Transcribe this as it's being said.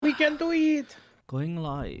do it. Going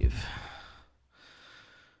live.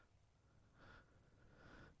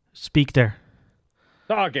 Speak there.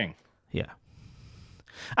 Talking. Yeah.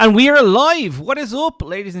 And we are live. What is up,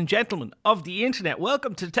 ladies and gentlemen of the internet?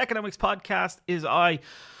 Welcome to the Techonomics Podcast. Is I,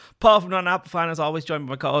 Paul from Not an Apple Fan, as always, joined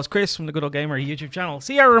by my co-host Chris from the Good Old Gamer YouTube channel.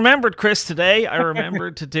 See, I remembered Chris today. I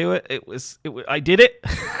remembered to do it. I did it.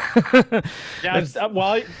 Yeah,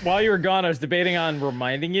 while you were gone, I was debating on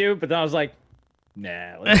reminding you, but then I was like,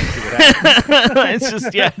 nah, let's see what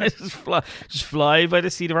happens. just fly by the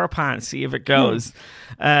seat of our pants, see if it goes.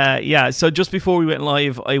 So just before we went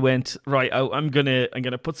live, I went right. I'm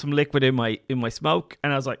gonna put some liquid in my smoke,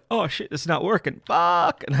 and I was like, oh shit, this is not working.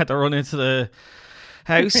 Fuck, and I had to run into the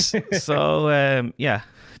house. So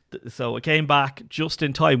so I came back just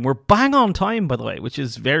in time. We're bang on time, by the way, which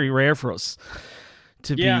is very rare for us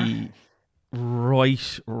to be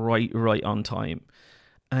right on time.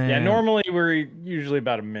 Normally we're usually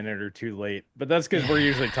about a minute or two late, but that's because we're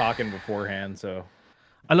usually talking beforehand. So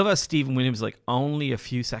I love how Stephen Williams is like only a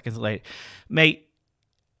few seconds late, mate.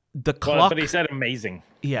 The clock, but he said amazing.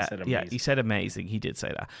 Yeah, he said amazing. He did say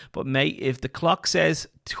that. But mate, if the clock says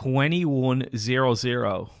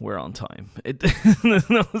 21:00, we're on time. There's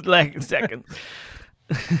no seconds.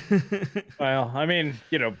 Well, I mean,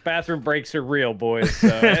 bathroom breaks are real, boys. So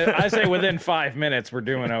I say within 5 minutes we're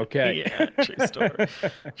doing okay. Yeah,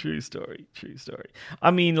 true story.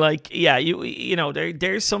 I mean, like, yeah,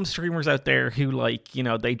 there's some streamers out there who, like,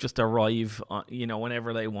 they just arrive,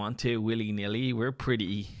 whenever they want to, willy nilly. We're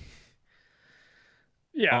pretty.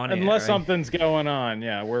 Yeah, unless something's going on.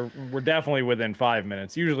 Yeah, we're definitely within 5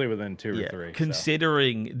 minutes. Usually within 2 or 3.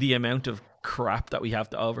 Considering the amount of crap that we have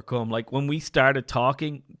to overcome, like when we started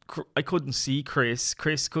talking, I couldn't see Chris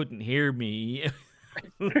couldn't hear me.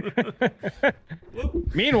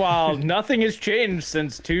 Meanwhile, nothing has changed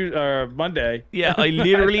since Monday. Yeah, I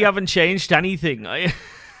literally haven't changed anything.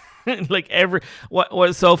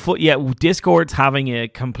 Discord's having a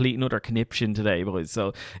complete and utter conniption today, boys.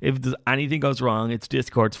 So if anything goes wrong, it's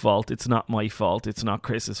Discord's fault. It's not my fault. It's not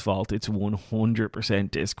Chris's fault. It's 100%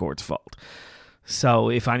 Discord's fault. So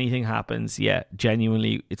if anything happens,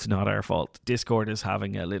 genuinely, it's not our fault. Discord is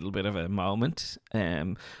having a little bit of a moment.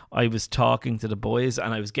 I was talking to the boys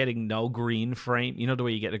and I was getting no green frame. You know the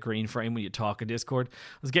way you get a green frame when you talk in Discord?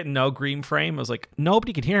 I was getting no green frame. I was like,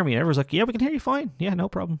 nobody can hear me. And everyone's like, yeah, we can hear you fine. Yeah, no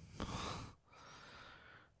problem.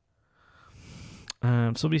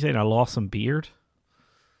 Somebody saying I lost some beard.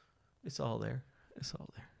 It's all there.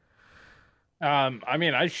 I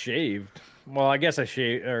mean, I shaved. Well, I guess I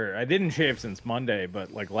shaved, or I didn't shave since Monday,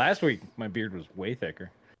 but like last week, my beard was way thicker.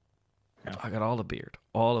 Yeah. I got all the beard,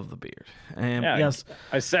 all of the beard. Yes,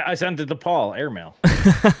 I sent it to Paul, airmail.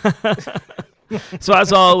 So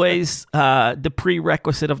as always, the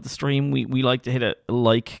prerequisite of the stream, we like to hit a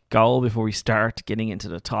like goal before we start getting into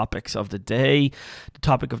the topics of the day. The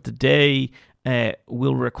topic of the day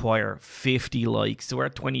will require 50 likes. So we're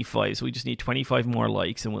at 25, so we just need 25 more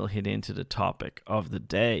likes and we'll hit into the topic of the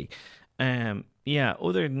day.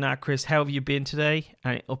 Other than that, Chris, how have you been today?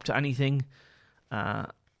 Up to anything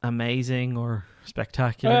amazing or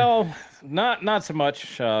spectacular? Well, not so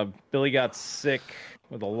much. Billy got sick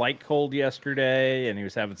with a light cold yesterday, and he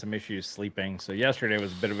was having some issues sleeping. So yesterday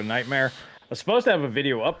was a bit of a nightmare. I was supposed to have a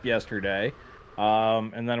video up yesterday,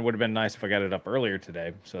 and then it would have been nice if I got it up earlier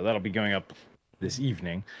today. So that'll be going up this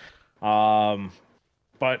evening.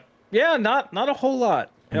 But yeah, not a whole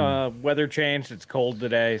lot. Weather changed. It's cold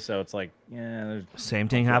today, so it's like, same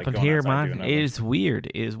thing happened here, man. It is weird.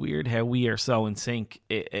 It is weird how we are so in sync.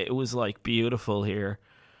 It was like beautiful here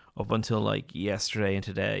up until like yesterday and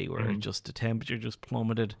today, where just the temperature just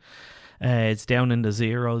plummeted. It's down in the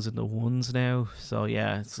zeros and the ones now. So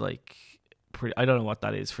yeah, it's like pretty. I don't know what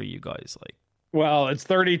that is for you guys. Like, well, it's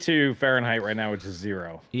 32 Fahrenheit right now, which is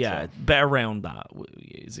 0. Yeah, so. But around that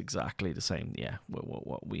is exactly the same. Yeah,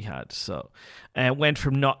 what we had. So, went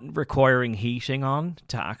from not requiring heating on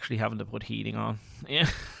to actually having to put heating on. Yeah.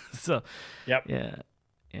 So. Yep. Yeah.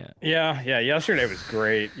 Yesterday was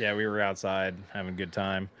great. Yeah, we were outside having a good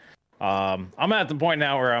time. I'm at the point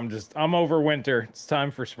now where I'm over winter. It's time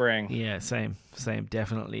for spring. Yeah, same,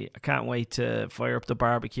 definitely. I can't wait to fire up the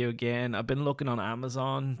barbecue again. I've been looking on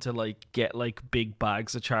Amazon to like get like big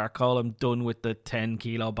bags of charcoal. I'm done with the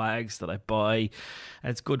 10-kilo bags that I buy. And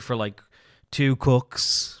it's good for like 2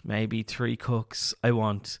 cooks, maybe 3 cooks. I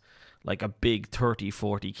want like a big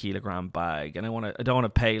 30-40 kilogram bag, and I don't want to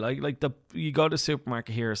pay you go to the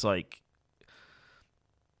supermarket here, it's like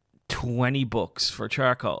 $20 for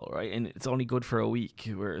charcoal, right? And it's only good for a week.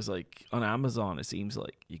 Whereas like on Amazon, it seems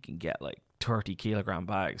like you can get like 30 kilogram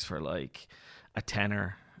bags for like a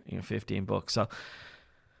tenner, $15. So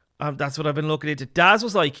That's what I've been looking into. Daz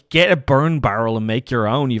was like, get a burn barrel and make your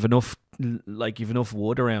own. You've enough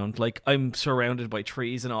wood around. Like, I'm surrounded by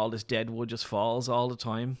trees and all this dead wood just falls all the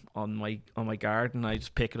time on my garden. I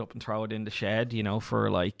just pick it up and throw it in the shed,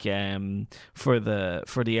 for like for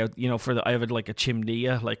the I have like a chimney,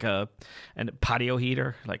 like a patio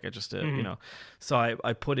heater, like I just so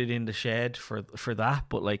I put it in the shed for that.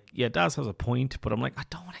 But like, yeah, Daz has a point, but I'm like, I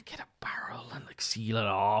don't want to get a barrel and like seal it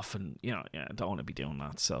off, and I don't want to be doing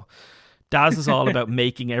that. So Daz is all about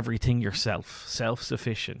making everything yourself,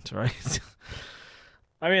 self-sufficient, right?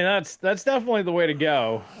 I mean, that's definitely the way to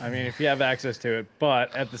go. I mean, if you have access to it,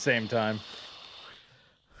 but at the same time,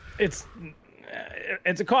 it's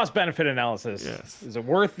a cost-benefit analysis. Yes. Is it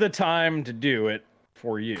worth the time to do it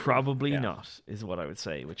for you? Probably not, is what I would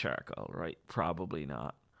say with charcoal, right? Probably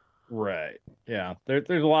not. Right. Yeah. There's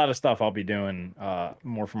a lot of stuff I'll be doing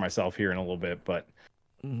more for myself here in a little bit, but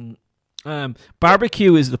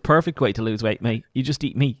barbecue is the perfect way to lose weight, mate. You just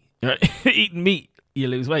eat meat. Eating meat, you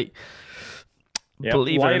lose weight. Yep,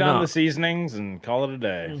 Believe it or light not. on the seasonings and call it a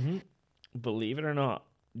day. Mm-hmm. Believe it or not,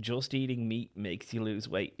 just eating meat makes you lose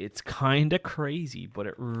weight. It's kind of crazy, but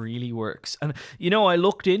it really works. And I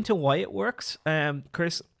looked into why it works.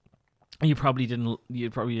 Chris, you probably didn't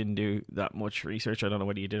do that much research. I don't know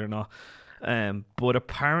whether you did or not. But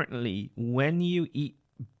apparently, when you eat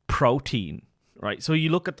protein, right? So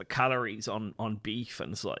you look at the calories on beef,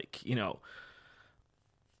 and it's like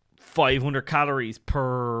 500 calories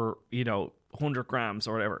per 100 grams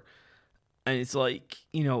or whatever, and it's like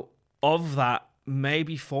of that,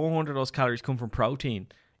 maybe 400 of those calories come from protein.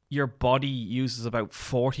 Your body uses about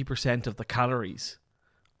 40% of the calories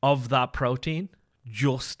of that protein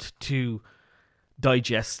just to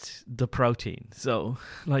digest the protein. So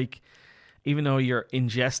like, even though you're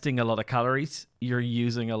ingesting a lot of calories, you're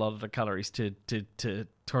using a lot of the calories to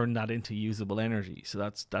turn that into usable energy.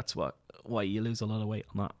 So that's why you lose a lot of weight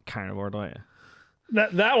on that carnivore diet.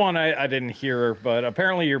 That one I didn't hear, but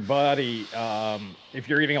apparently your body, if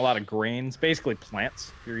you're eating a lot of grains, basically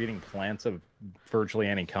plants, if you're eating plants of virtually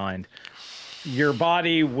any kind, your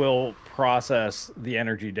body will process the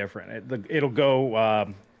energy different. It'll go,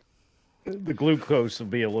 the glucose will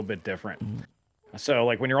be a little bit different. So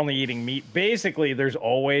like when you're only eating meat, basically there's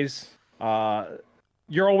always,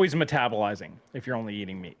 you're always metabolizing if you're only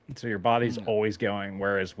eating meat. So your body's always going,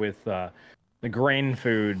 whereas with the grain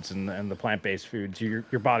foods and the plant-based foods, your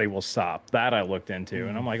body will stop. That I looked into,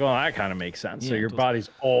 and I'm like, well, that kind of makes sense. So your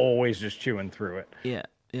body's always just chewing through it. Yeah,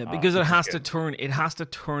 because it has to turn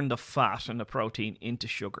the fat and the protein into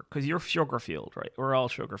sugar, because you're sugar fueled, right? We're all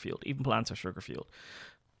sugar fueled. Even plants are sugar fueled.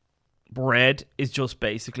 Bread is just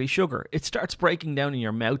basically sugar. It starts breaking down in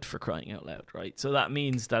your mouth, for crying out loud, right? So that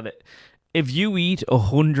means that if you eat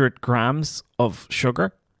 100 grams of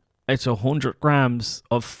sugar, it's 100 grams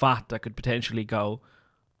of fat that could potentially go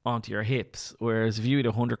onto your hips. Whereas if you eat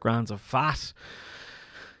 100 grams of fat,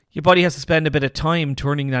 your body has to spend a bit of time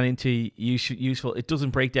turning that into useful. It doesn't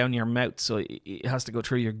break down in your mouth, so it has to go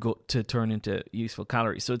through your gut to turn into useful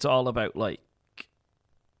calories. So it's all about like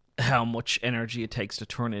how much energy it takes to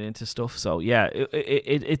turn it into stuff. So yeah,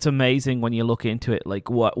 it's amazing when you look into it, like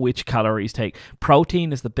which calories take.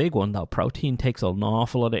 Protein is the big one though. Protein takes an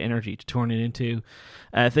awful lot of energy to turn it into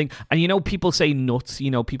a thing. And people say nuts.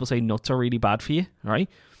 People say nuts are really bad for you, right?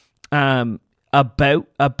 Here's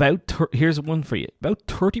one for you. About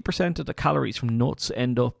 30% of the calories from nuts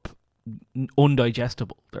end up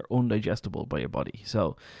undigestible. They're undigestible by your body.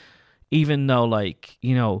 So even though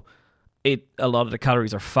a lot of the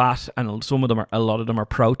calories are fat, and a lot of them are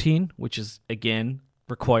protein, which is again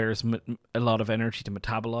requires a lot of energy to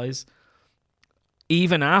metabolize.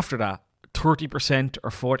 Even after that, 30%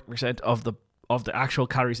 or 40% of the actual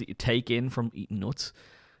calories that you take in from eating nuts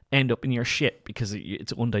end up in your shit, because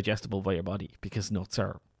it's undigestible by your body, because nuts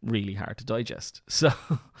are really hard to digest. So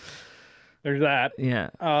there's that.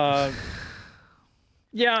 Yeah.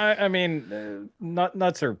 Yeah, I mean,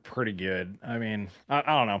 nuts are pretty good. I mean, I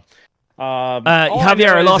don't know.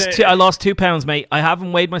 Javier, I lost 2 pounds, mate. I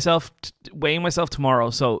haven't weighed myself. Weighing myself tomorrow,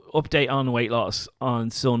 so update on weight loss on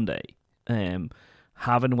Sunday.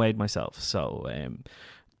 Haven't weighed myself, so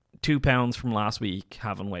 2 pounds from last week.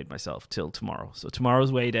 Haven't weighed myself till tomorrow. So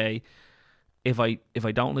tomorrow's weigh day. If I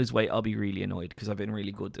don't lose weight, I'll be really annoyed, because I've been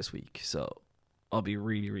really good this week. So I'll be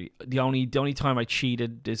really the only time I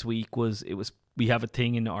cheated this week was we have a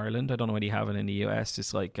thing in Ireland. I don't know whether you have it in the US.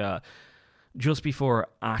 It's like just before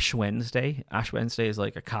Ash Wednesday. Ash Wednesday is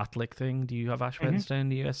like a Catholic thing. Do you have Ash Wednesday in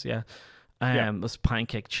the US? Yeah. It was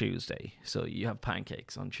Pancake Tuesday. So you have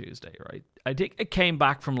pancakes on Tuesday, right? I think it came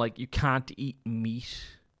back from like, you can't eat meat.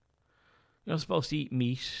 You're not supposed to eat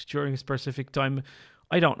meat during a specific time.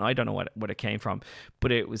 I don't know. I don't know what it came from,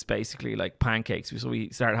 but it was basically like pancakes. So we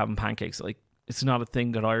started having pancakes. Like, it's not a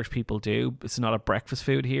thing that Irish people do. It's not a breakfast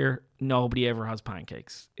food here. Nobody ever has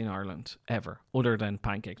pancakes in Ireland ever, other than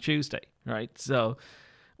Pancake Tuesday, right? So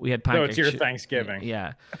we had pancake. So it's your Thanksgiving.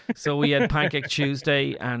 Yeah. So we had Pancake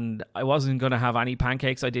Tuesday, and I wasn't going to have any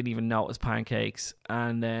pancakes. I didn't even know it was pancakes.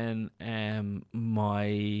 And then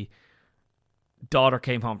my daughter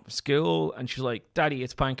came home from school, and she was like, "Daddy,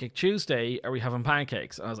 it's Pancake Tuesday. Are we having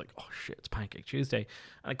pancakes?" And I was like, "Oh shit, it's Pancake Tuesday."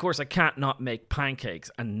 And of course, I can't not make pancakes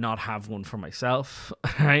and not have one for myself,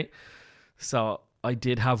 right? So I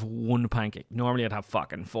did have one pancake. Normally I'd have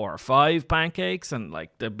fucking 4 or 5 pancakes, and like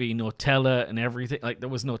there'd be Nutella and everything. Like, there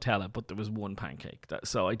was Nutella, but there was one pancake.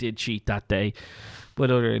 So I did cheat that day. But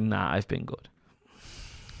other than that, I've been good.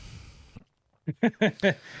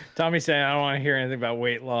 Tommy's saying, I don't want to hear anything about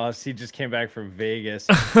weight loss. He just came back from Vegas.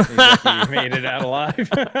 He's like, he made it out alive.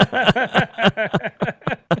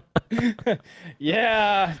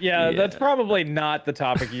 Yeah, that's probably not the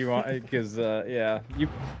topic you want, because you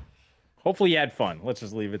hopefully you had fun. Let's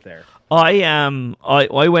just leave it there.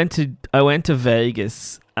 I went to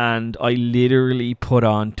Vegas, and I literally put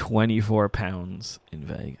on 24 pounds in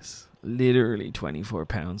Vegas. Literally 24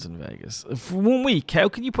 pounds in Vegas for 1 week. How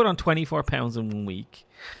can you put on 24 pounds in 1 week?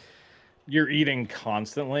 You're eating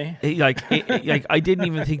constantly. Like I didn't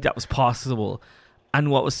even think that was possible. And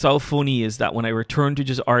what was so funny is that when I returned to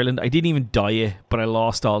just Ireland, I didn't even diet, but I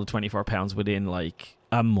lost all the 24 pounds within like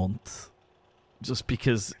a month. Just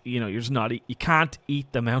because, you're just not, you can't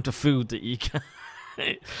eat the amount of food that you can.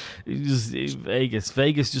 Vegas,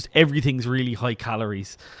 just everything's really high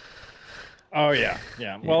calories. Oh, yeah.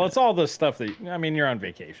 Well, it's all the stuff that, you're on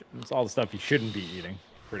vacation. It's all the stuff you shouldn't be eating,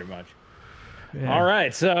 pretty much. Yeah. All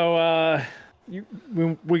right, so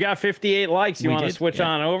we got 58 likes. You want to switch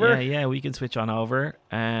on over? Yeah, we can switch on over.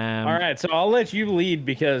 All right, so I'll let you lead,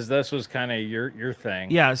 because this was kind of your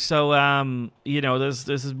thing. Yeah, so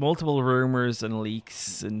there's multiple rumors and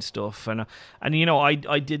leaks and stuff, and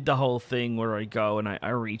I did the whole thing where I go and I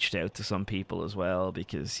reached out to some people as well,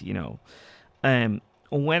 because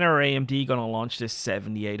when are AMD going to launch this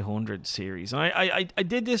 7800 series? And I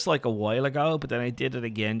did this like a while ago, but then I did it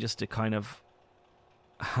again just to kind of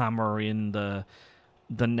hammer in the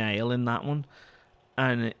nail in that one.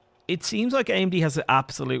 And it seems like AMD has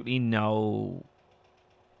absolutely no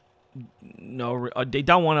they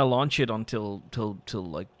don't want to launch it until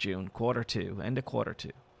like June, end of quarter two.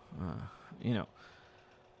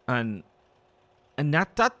 And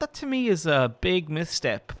that to me is a big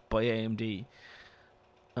misstep by AMD.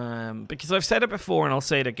 Because I've said it before and I'll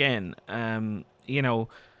say it again.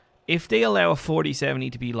 If they allow a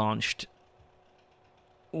 4070 to be launched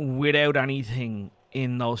without anything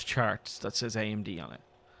in those charts that says AMD on it,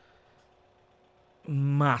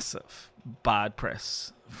 massive bad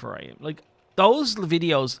press for AMD. Like, those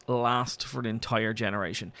videos last for the entire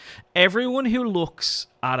generation. Everyone who looks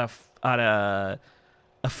at a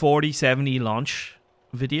 4070 launch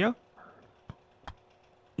video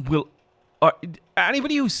will.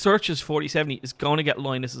 Anybody who searches 4070 is going to get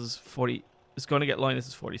Linus's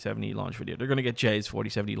 4070 launch video. They're going to get Jay's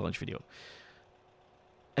 4070 launch video,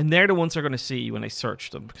 and they're the ones they're going to see when they search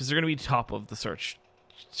them, because they're going to be top of the search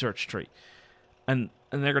tree, and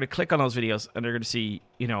they're going to click on those videos and they're going to see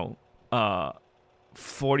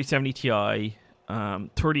 4070 Ti,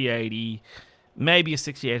 3080, maybe a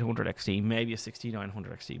 6800 XT, maybe a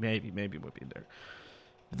 6900 XT, maybe it would be in there,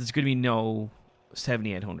 but there's going to be no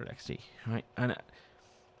 7800 XT, right? And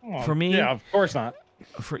for me, of course not.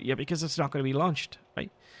 Because it's not going to be launched,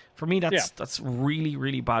 right? For me, that's really,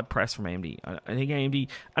 really bad press from AMD. I think AMD,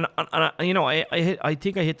 and I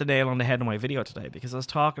think I hit the nail on the head in my video today, because I was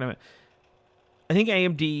talking about. I think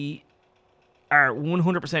AMD are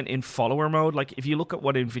 100% in follower mode. Like, if you look at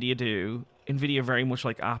what Nvidia do, Nvidia very much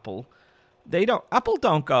like Apple. Apple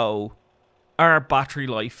don't go, our battery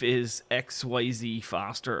life is XYZ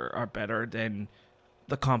faster or better than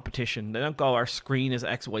the competition. They don't go, our screen is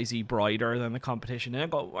XYZ brighter than the competition. They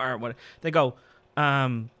don't go,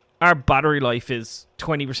 our battery life is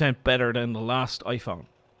 20% better than the last iPhone.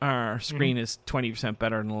 Our screen is 20%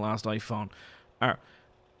 better than the last iPhone.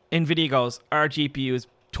 Nvidia goes, our GPU is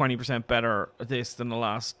 20% better at this than the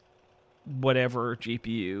last whatever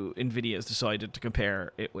GPU Nvidia has decided to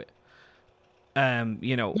compare it with. No,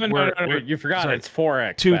 you forgot. Sorry, it's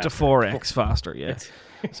 4x 2 to 4x faster. Yeah,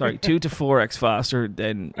 sorry, 2 to 4x faster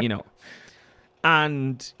than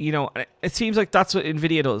and it seems like that's what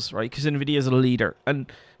Nvidia does, right? Because Nvidia is a leader, and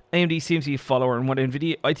AMD seems to be a follower, and what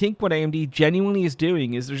NVIDIA, I think what AMD genuinely is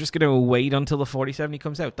doing is they're just going to wait until the 4070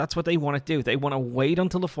 comes out. That's what they want to do. They want to wait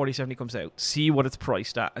until the 4070 comes out, see what it's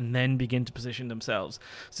priced at, and then begin to position themselves.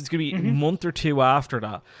 So it's going to be a month or two after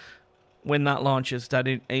that, when that launches, that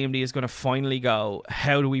AMD is going to finally go,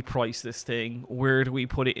 how do we price this thing? Where do we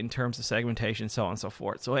put it in terms of segmentation, so on and so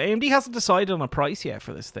forth. So AMD hasn't decided on a price yet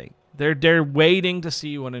for this thing. They're waiting to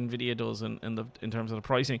see what NVIDIA does in terms of the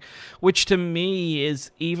pricing, which to me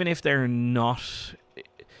is, even if they're not,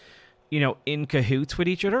 in cahoots with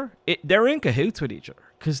each other, they're in cahoots with each other.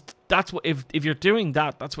 Because that's what, if you're doing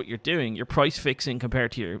that, that's what you're doing. You're price fixing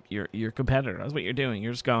compared to your competitor. That's what you're doing.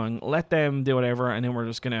 You're just going, let them do whatever, and then we're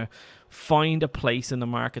just going to find a place in the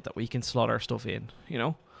market that we can slot our stuff in,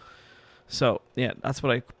 So, yeah, that's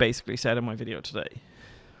what I basically said in my video today.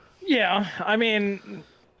 Yeah, I mean,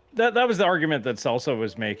 that was the argument that Celso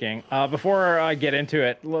was making. Before I get into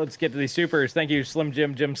it, let's get to these supers. Thank you, Slim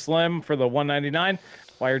Jim Slim, for the $1.99.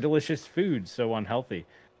 Why are delicious foods so unhealthy?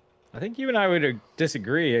 I think you and I would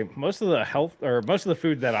disagree. Most of the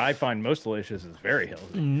food that I find most delicious is very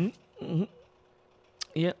healthy. Mm-hmm.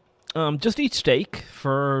 Yeah. Just eat steak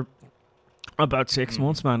for about 6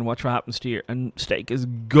 months, man. Watch what happens to you. And steak is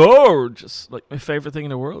gorgeous. Like, my favorite thing in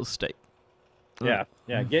the world is steak. Yeah.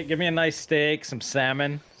 Give me a nice steak, some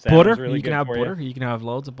salmon. Butter. Really you can have butter. You can have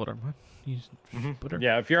loads of butter, man. Butter.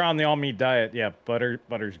 Yeah, if you're on the all meat diet, butter's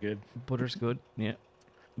good. Butter's good. Yeah.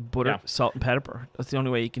 Butter, salt, and pepper. That's the only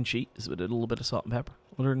way you can cheat, is with a little bit of salt and pepper.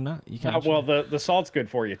 Other than that, you can't. Well, the salt's good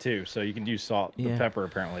for you too, so you can use salt. The pepper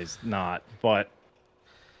apparently is not, but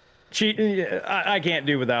I can't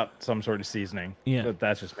do without some sort of seasoning. Yeah, but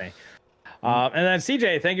that's just me. And then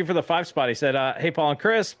CJ, thank you for the 5 spot. He said, "Hey Paul and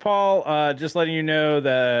Chris, Paul, just letting you know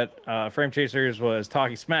that Frame Chasers was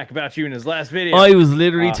talking smack about you in his last video. I was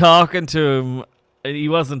literally talking to him." He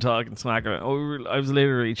wasn't talking smack about it. I was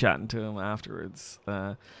literally chatting to him afterwards,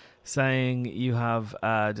 saying you have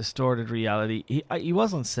distorted reality. He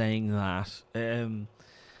wasn't saying that.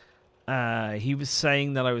 He was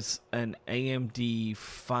saying that I was an AMD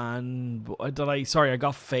fan. I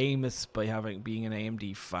got famous by being an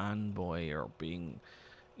AMD fanboy, or being,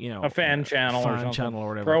 a fan channel or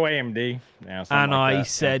whatever. Pro AMD. Yeah, and I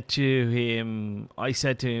said to him,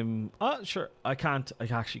 oh, sure, I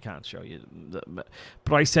actually can't show you. But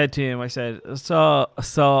I said to him, so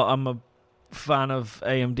I'm a fan of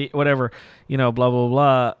AMD, whatever, blah, blah,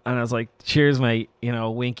 blah. And I was like, cheers, mate,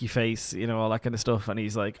 winky face, all that kind of stuff. And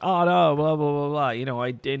he's like, oh, no, blah, blah, blah, blah.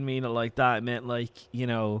 I didn't mean it like that. It meant like,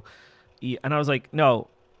 and I was like, no,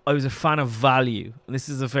 I was a fan of value. And this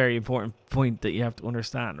is a very important point that you have to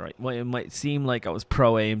understand, right? Well, it might seem like I was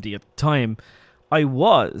pro AMD at the time. I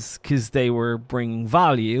was, because they were bringing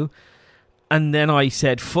value. And then I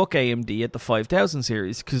said, fuck AMD at the 5000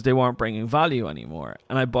 series because they weren't bringing value anymore.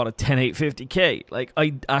 And I bought a 10850K. Like,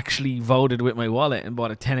 I actually voted with my wallet and bought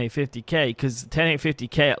a 10850K because the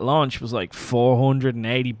 10850K at launch was like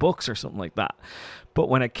 $480 or something like that. But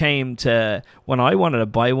when it came to when I wanted to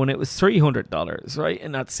buy one, it was $300, right?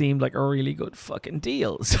 And that seemed like a really good fucking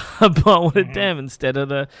deal. So I bought one of them instead of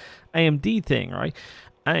the AMD thing, right?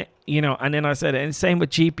 And then I said, and same with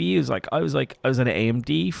GPUs. I was an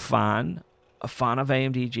AMD fan, a fan of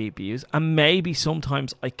AMD GPUs, and maybe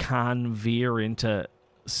sometimes I can veer into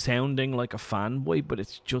sounding like a fanboy, but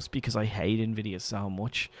it's just because I hate NVIDIA so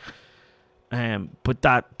much. But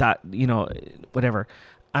that whatever.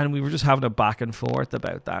 And we were just having a back and forth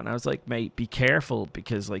about that. And I was like, mate, be careful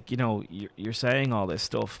because, you're saying all this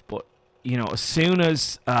stuff. But, as soon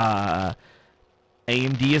as AMD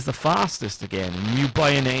is the fastest again, and you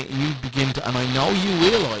buy you begin to, and I know you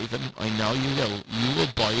will, Ivan, I know you will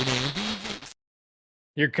buy an AMD.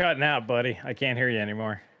 You're cutting out, buddy. I can't hear you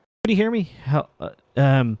anymore. Can you hear me?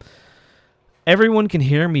 Everyone can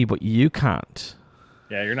hear me, but you can't.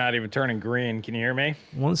 Yeah, you're not even turning green. Can you hear me?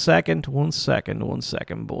 1 second, boys.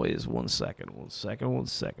 1 second.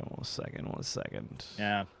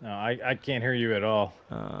 Yeah, no, I can't hear you at all.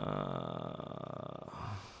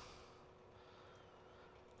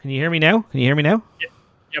 Can you hear me now? Yep.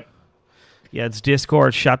 Yeah, it's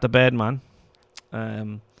Discord. Shut the bed, man.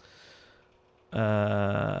 1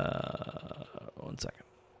 second.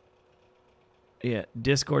 Yeah,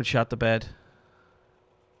 Discord. Shut the bed.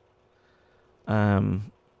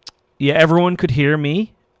 Yeah, everyone could hear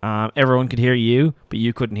me. Everyone could hear you, but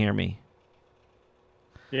you couldn't hear me.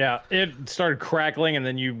 Yeah, it started crackling and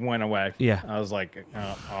then you went away. Yeah. I was like,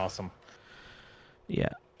 oh, awesome. Yeah.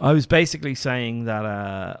 I was basically saying that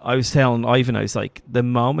I was telling Ivan, I was like, the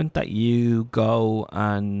moment that you go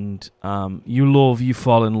and you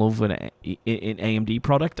fall in love with an AMD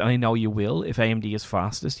product, and I know you will, if AMD is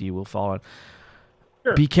fastest, you will fall in.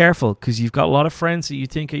 Sure. Be careful, because you've got a lot of friends that you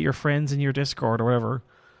think are your friends in your Discord or whatever,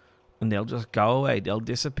 and they'll just go away. They'll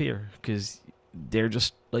disappear because they're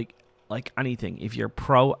just like anything. If you're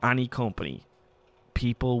pro any company,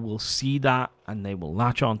 people will see that and they will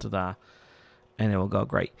latch onto that, and it will go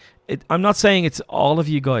great. I'm not saying it's all of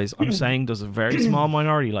you guys. I'm saying there's a very small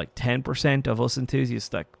minority, like 10% of us enthusiasts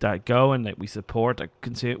that go and that we support,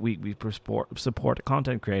 we support a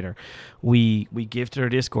content creator. We give to their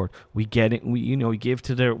Discord. We get it. We give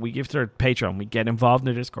to their Patreon. We get involved in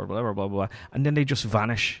their Discord. Blah blah blah, and then they just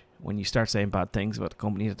vanish when you start saying bad things about the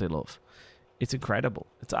company that they love. It's incredible.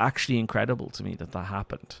 It's actually incredible to me that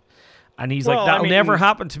happened. And he's like, that'll never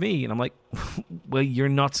happen to me. And I'm like, well, you're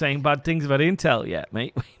not saying bad things about Intel yet,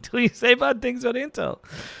 mate. Wait till you say bad things about Intel.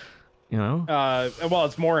 You know? Well,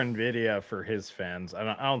 it's more NVIDIA for his fans.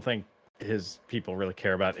 I don't think his people really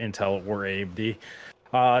care about Intel or AMD.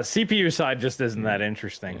 CPU side just isn't that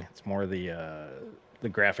interesting. Yeah. It's more the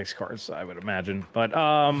graphics cards, I would imagine. But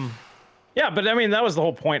yeah, but I mean, that was the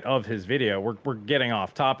whole point of his video. We're getting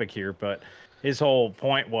off topic here, but his whole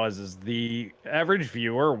point is the average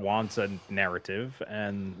viewer wants a narrative,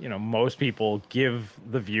 and most people give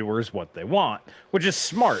the viewers what they want, which is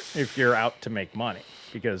smart if you're out to make money,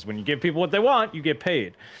 because when you give people what they want, you get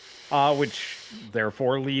paid, which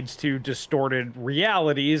therefore leads to distorted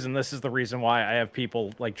realities. And this is the reason why I have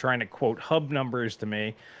people like trying to quote hub numbers to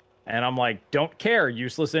me, and I'm like, don't care,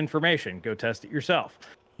 useless information, go test it yourself.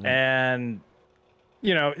 And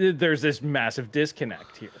there's this massive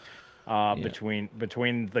disconnect here. Between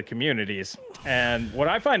the communities. And what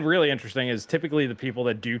I find really interesting is typically the people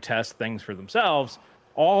that do test things for themselves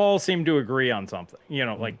all seem to agree on something.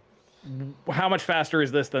 Like, how much faster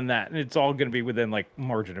is this than that? And it's all going to be within like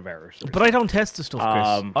margin of error. But I don't test the stuff,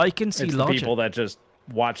 Chris. I can see it's logic. The people that just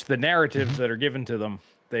watch the narratives that are given to them.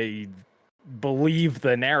 They believe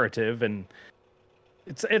the narrative, and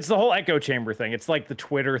it's the whole echo chamber thing. It's like the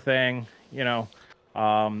Twitter thing.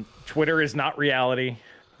 Twitter is not reality.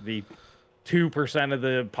 The 2% of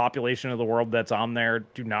the population of the world that's on there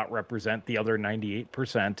do not represent the other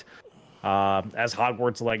 98%, as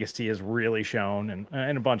Hogwarts Legacy has really shown,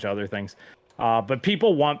 and a bunch of other things. But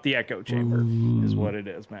people want the echo chamber, is what it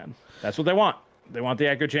is, man. That's what they want. They want the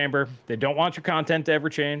echo chamber. They don't want your content to ever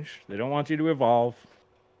change. They don't want you to evolve.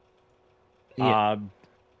 Yeah.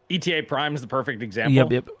 ETA Prime is the perfect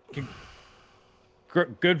example. Yep.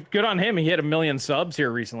 Good on him. He hit 1 million subs here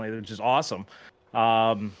recently, which is awesome.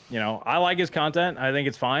 I like his content. I think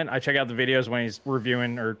it's fine. I check out the videos when he's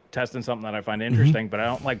reviewing or testing something that I find interesting, but I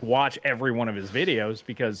don't like watch every one of his videos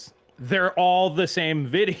because they're all the same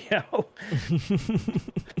video.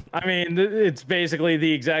 I mean, it's basically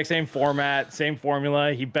the exact same format, same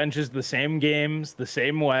formula. He benches the same games the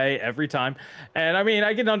same way every time. And I mean,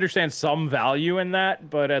 I can understand some value in that,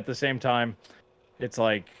 but at the same time, it's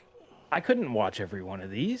like, I couldn't watch every one of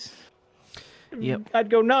these. Yep. I'd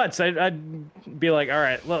go nuts. I'd be like, all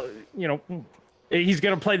right, well, he's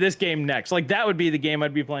going to play this game next. Like, that would be the game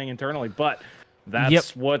I'd be playing internally. But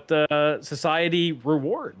that's what society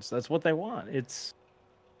rewards. That's what they want. It's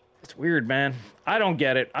weird, man. I don't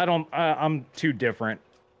get it. I'm too different.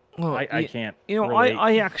 Well, I can't.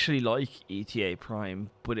 I actually like ETA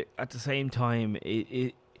Prime, but at the same time,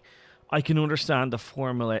 I can understand the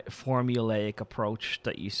formulaic approach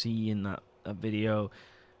that you see in that video.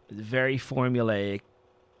 Very formulaic,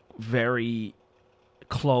 very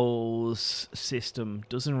close system.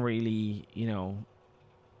 Doesn't really,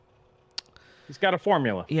 He's got a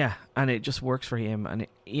formula. Yeah, and it just works for him, and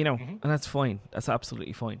and that's fine. That's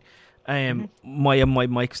absolutely fine. My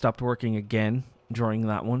mic stopped working again during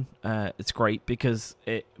that one. It's great because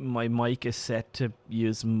my mic is set to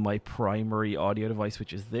use my primary audio device,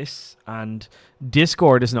 which is this, and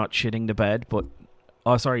Discord is not shitting the bed, but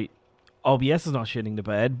OBS is not shitting the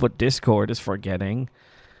bed, but Discord is forgetting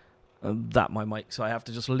that my mic. So I have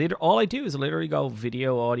to just all I do is literally go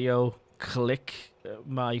video, audio, click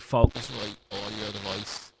my Focusrite audio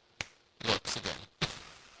device. Works again.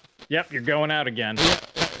 Yep, you're going out again. Yeah,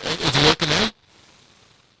 it's working now?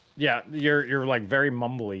 Yeah, you're like very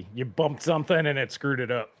mumbly. You bumped something and it screwed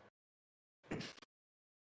it up.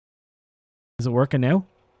 Is it working now?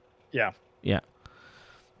 Yeah. Yeah.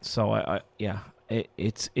 So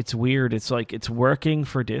it's weird. It's like it's working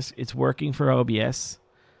for it's working for OBS,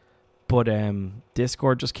 but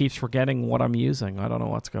Discord just keeps forgetting what I'm using. I don't know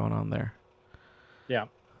what's going on there. Yeah.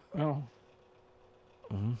 Oh.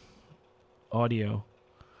 Mm-hmm. Audio.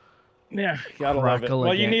 Yeah, gotta love it.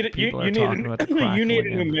 Well, you need you need a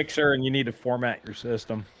new mixer, and you need to format your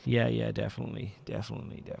system. Yeah, definitely.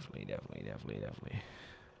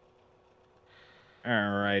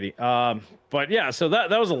 Alrighty. But yeah, so that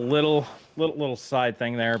was a little side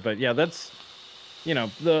thing there, but yeah, that's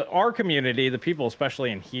our community, the people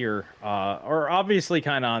especially in here, are obviously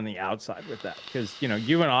kind of on the outside with that because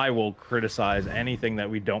you and I will criticize anything that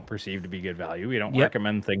we don't perceive to be good value. We don't Yep.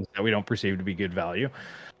 recommend things that we don't perceive to be good value.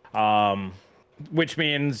 Um, which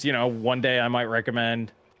means one day I might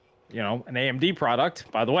recommend an AMD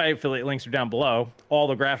product. By the way, affiliate links are down below. All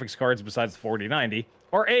the graphics cards besides the 4090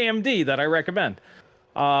 are AMD that I recommend.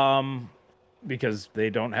 Because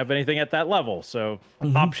they don't have anything at that level, so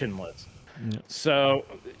optionless. So,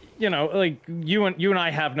 like you and I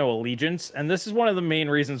have no allegiance, and this is one of the main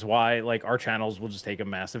reasons why like our channels will just take a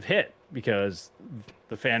massive hit because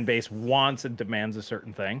the fan base wants and demands a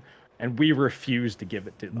certain thing, and we refuse to give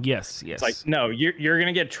it to them. Yes. It's like, no, you're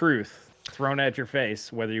gonna get truth thrown at your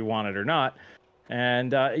face whether you want it or not.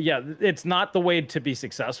 And yeah, it's not the way to be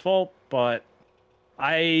successful, but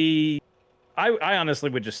I honestly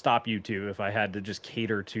would just stop YouTube if I had to just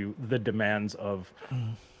cater to the demands of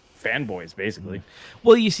fanboys, basically.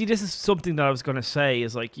 Well, you see, this is something that I was going to say.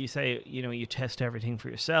 Is like you say, you test everything for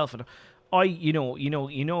yourself, and I,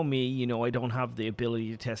 me, I don't have the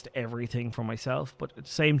ability to test everything for myself, but at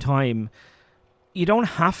the same time, you don't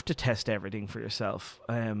have to test everything for yourself.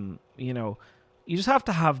 You just have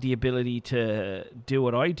to have the ability to do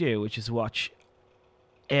what I do, which is watch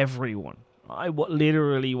everyone.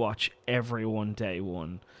 Literally watch everyone day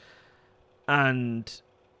one, and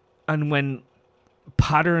when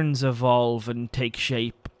patterns evolve and take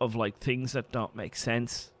shape of like things that don't make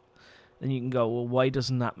sense, then you can go, well, why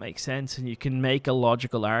doesn't that make sense? And you can make a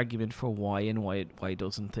logical argument for why and why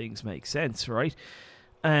doesn't things make sense, right?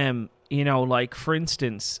 Like for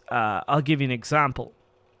instance, I'll give you an example.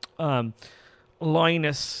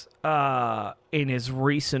 Linus, in his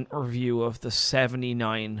recent review of the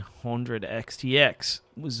 7900 XTX,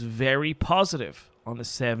 was very positive on the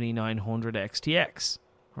 7900 XTX,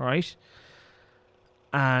 right?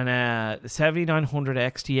 And the 7900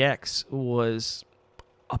 XTX was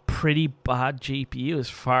a pretty bad GPU as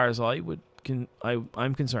far as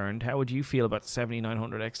I'm concerned. How would you feel about the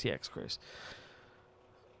 7900 XTX, Chris?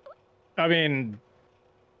 I mean,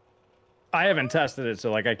 I haven't tested it,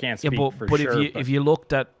 so like I can't speak for but sure. If you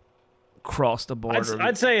looked at across the board,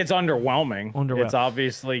 I'd say it's underwhelming. It's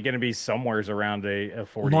obviously going to be somewheres around a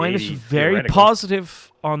 4080. Mine is very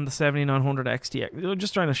positive on the 7900 XTX. I'm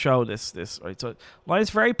just trying to show this right. So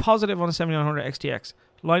Linus very positive on the 7900 XTX.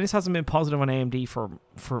 Linus hasn't been positive on AMD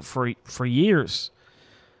for years,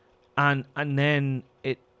 and then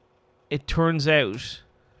it turns out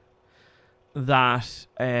that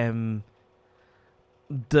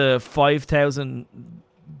the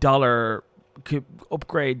 $5,000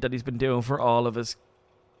 upgrade that he's been doing for all of his,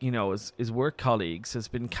 his work colleagues has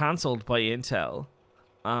been cancelled by Intel.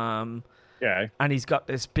 Yeah. And he's got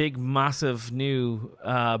this big, massive new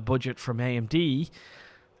budget from AMD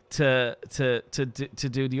to do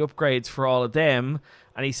the upgrades for all of them.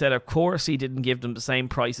 And he said, of course, he didn't give them the same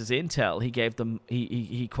price as Intel. He gave them,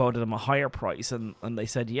 he quoted them a higher price, and they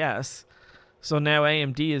said yes. So now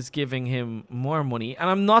AMD is giving him more money.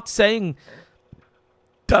 And I'm not saying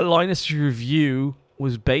that Linus' review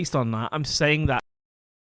was based on that. I'm saying that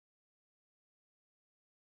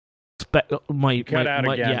literally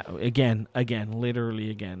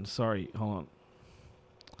again. Sorry, hold on.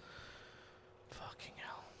 Fucking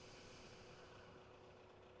hell.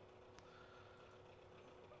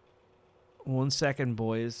 1 second,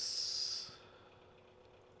 boys.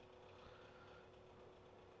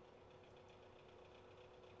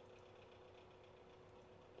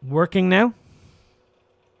 Working now?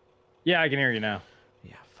 Yeah, I can hear you now.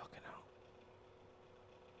 Yeah, fucking hell.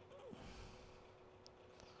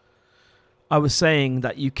 I was saying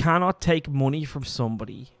that you cannot take money from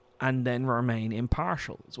somebody and then remain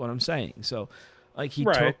impartial, is what I'm saying. So, like, he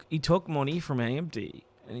took money from AMD,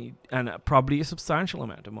 and probably a substantial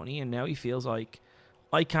amount of money, and now he feels like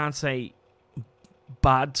I can't say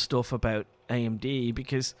bad stuff about AMD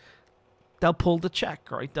because they'll pull the check,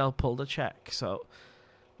 right? They'll pull the check. So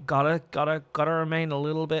gotta remain a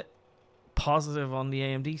little bit positive on the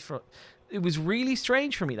AMD front. It was really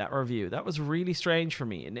strange for me, that review. That was really strange for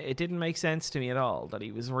me, and it didn't make sense to me at all that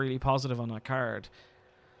he was really positive on that card.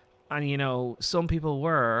 And some people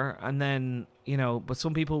were, and then but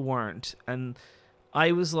some people weren't, and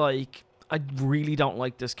I was like, I really don't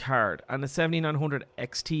like this card. And the 7900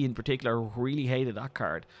 XT in particular, really hated that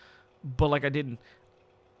card, but like I didn't.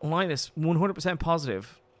 Linus 100%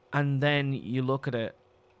 positive, and then you look at it.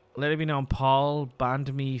 Let it be known, Paul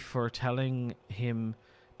banned me for telling him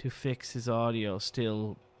to fix his audio.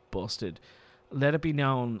 Still busted. Let it be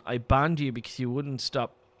known, I banned you because you wouldn't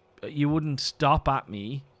stop stop at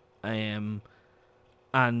me, and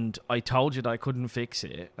I told you that I couldn't fix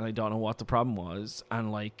it, and I don't know what the problem was,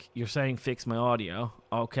 and like you're saying fix my audio.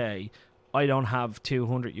 Okay, I don't have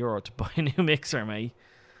 €200 to buy a new mixer, mate.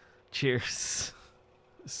 Cheers.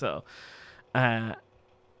 So, and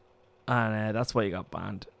that's why you got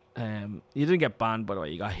banned. You didn't get banned, by the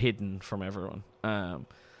way. You got hidden from everyone.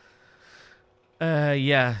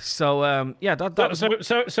 Yeah. So, yeah.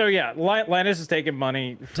 So yeah. Linus is taking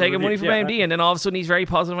money from AMD, and then all of a sudden he's very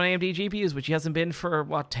positive on AMD GPUs, which he hasn't been for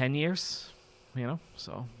 10 years. You know.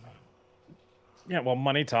 So. Yeah. Well,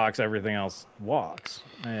 money talks. Everything else walks.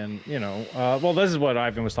 And well, this is what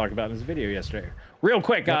Ivan was talking about in his video yesterday. Real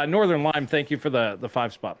quick, Northern Lime, thank you for the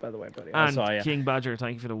 5 spot, by the way, buddy. And I saw you. King Badger,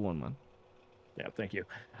 thank you for the 1, man. Yeah, thank you.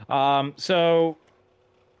 So,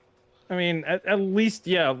 I mean, at least,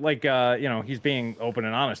 like, he's being open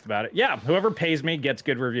and honest about it. Yeah, whoever pays me gets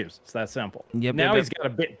good reviews. It's that simple. Yep. Now he's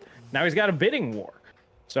got a bidding war.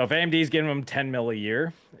 So if AMD's giving him 10 mil a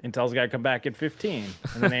year, Intel's got to come back at 15,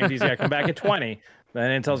 and then AMD's got to come back at 20.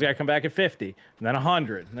 Then Intel's got to come back at 50, and then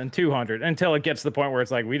 100, and then 200, until it gets to the point where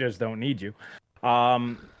it's like, we just don't need you.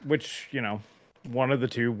 Which, one of the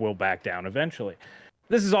two will back down eventually.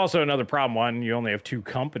 This is also another problem. One, you only have 2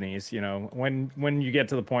 companies. When you get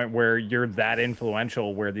to the point where you're that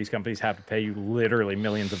influential, where these companies have to pay you literally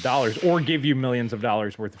millions of dollars or give you millions of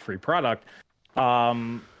dollars worth of free product.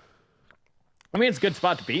 I mean, it's a good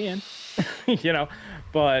spot to be in,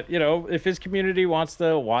 but, if his community wants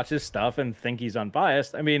to watch his stuff and think he's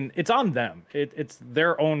unbiased, I mean, it's on them. It's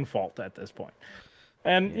their own fault at this point.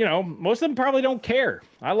 And, most of them probably don't care.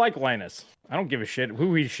 I like Linus. I don't give a shit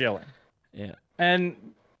who he's shilling. Yeah. And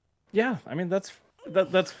yeah, I mean, that's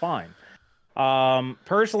fine.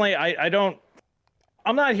 Personally, I'm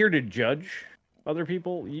not here to judge other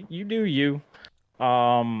people. You do you.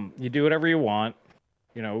 You do whatever you want.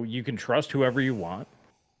 You can trust whoever you want.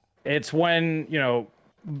 It's when,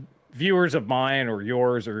 viewers of mine or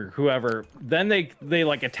yours or whoever, then they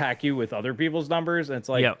like attack you with other people's numbers. And it's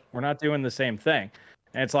like, We're not doing the same thing.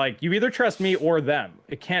 And it's like, you either trust me or them.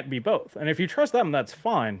 It can't be both. And if you trust them, that's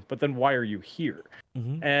fine. But then why are you here?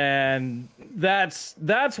 Mm-hmm. And that's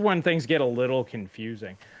when things get a little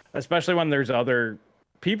confusing, especially when there's other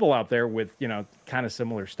people out there with, kind of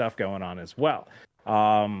similar stuff going on as well.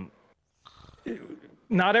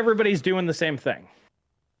 Not everybody's doing the same thing.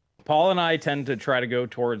 Paul and I tend to try to go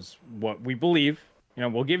towards what we believe.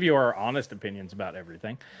 We'll give you our honest opinions about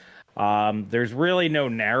everything. There's really no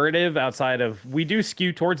narrative outside of, we do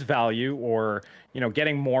skew towards value or,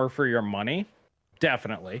 getting more for your money.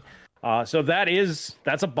 Definitely. So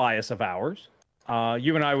that's a bias of ours.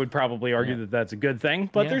 You and I would probably argue that that's a good thing,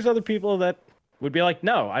 but there's other people that would be like,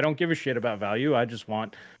 no, I don't give a shit about value. I just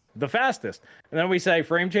want the fastest. And then we say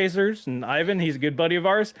Frame Chasers and Ivan, he's a good buddy of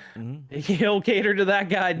ours. Mm-hmm. He'll cater to that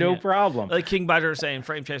guy, no problem. Like King Badger saying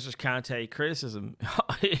Frame Chasers can't take criticism.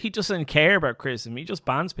 He doesn't care about criticism. He just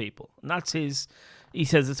bans people. And that's he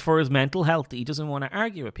says it's for his mental health. He doesn't want to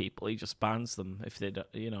argue with people. He just bans them if they,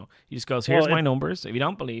 he just goes, here's my numbers. If you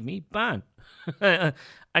don't believe me, ban. And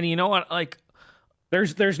you know what? Like,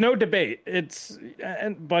 There's no debate.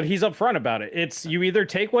 But he's upfront about it. It's, you either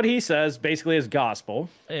take what he says basically as gospel,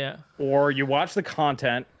 or you watch the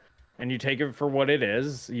content and you take it for what it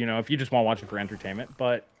is. If you just want to watch it for entertainment.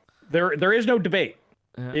 But there is no debate.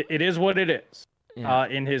 Yeah. It is what it is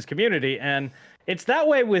in his community, and it's that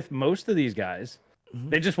way with most of these guys. Mm-hmm.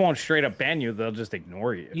 They just won't straight up ban you. They'll just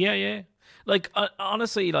ignore you. Yeah. Like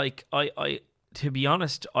honestly, like I to be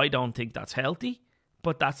honest, I don't think that's healthy.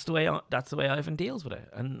 But that's the way Ivan deals with it,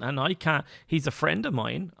 and I can't. He's a friend of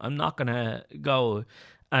mine. I'm not gonna go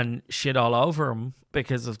and shit all over him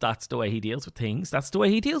because of that's the way he deals with things. That's the way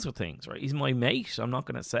he deals with things, right? He's my mate. I'm not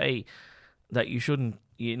gonna say that you shouldn't,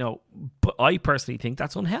 But I personally think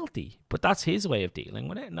that's unhealthy. But that's his way of dealing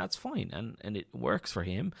with it, and that's fine, and it works for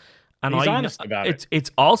him. And he's honest about it. It's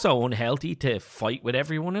also unhealthy to fight with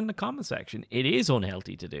everyone in the comment section. It is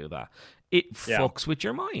unhealthy to do that. It fucks with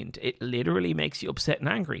your mind. It literally makes you upset and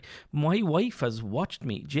angry. My wife has watched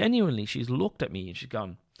me. Genuinely, she's looked at me and she's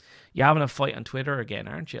gone, you're having a fight on Twitter again,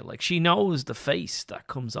 aren't you? Like, she knows the face that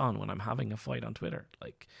comes on when I'm having a fight on Twitter.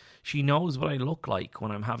 Like, she knows what I look like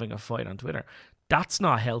when I'm having a fight on Twitter. That's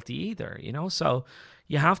not healthy either, So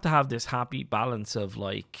you have to have this happy balance of,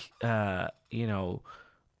 like,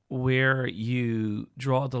 where you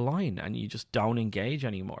draw the line and you just don't engage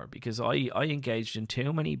anymore. Because I engaged in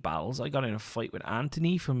too many battles. I got in a fight with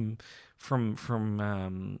Anthony from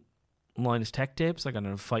Linus Tech Tips. I got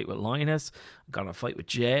in a fight with Linus. I got in a fight with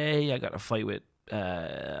Jay. I got in a fight with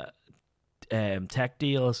Tech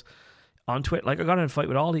Deals. on Twitter. Like, I got in a fight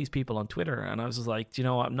with all these people on Twitter, and I was just like, you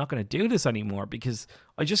know what? I'm not going to do this anymore, because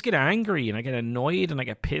I just get angry and I get annoyed and I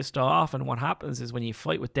get pissed off. And what happens is, when you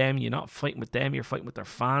fight with them, you're not fighting with them, you're fighting with their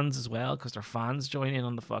fans as well, because their fans join in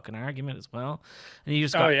on the fucking argument as well. And you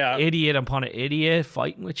just got idiot upon an idiot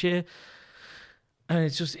fighting with you. And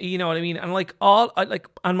it's just, you know what I mean? And like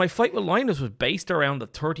and my fight with Linus was based around the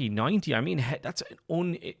 3090. I mean, that's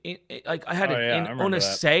I had an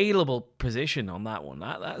unassailable position on that one.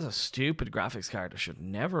 That is a stupid graphics card that should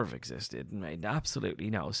never have existed and made absolutely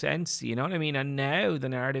no sense. You know what I mean? And now the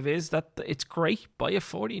narrative is that it's great. Buy a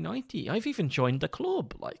 4090. I've even joined the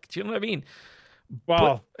club. Like, do you know what I mean?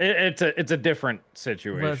 Well, it's a different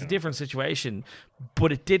situation. Well, it's a different situation,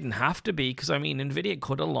 but it didn't have to be, because I mean, Nvidia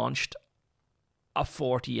could have launched a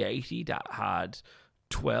 4080 that had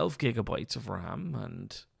 12 gigabytes of RAM,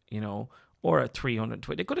 and, you know, or a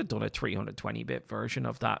 320. They could have done a 320-bit version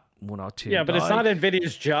of that 102. Yeah, but it's not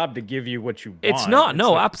Nvidia's job to give you what you want. It's not.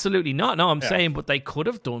 No, absolutely not. No, I'm saying, but they could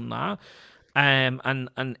have done that. And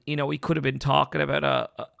you know, we could have been talking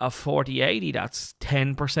about a 4080 that's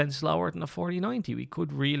 10% slower than a 4090. We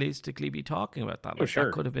could realistically be talking about that. Like, sure.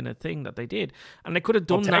 That could have been a thing that they did, and they could have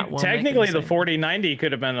done that one. Technically, the 4090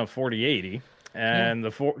 could have been a 4080. And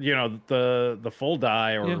the full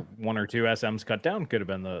die or one or two SMs cut down could have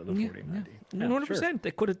been the 4090. 100%.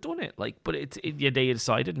 They could have done it. Like, but they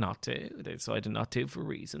decided not to. They decided not to for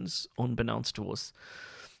reasons unbeknownst to us.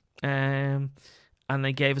 And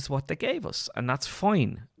they gave us what they gave us, and that's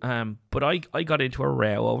fine. But I got into a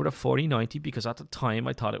row over the 4090 because at the time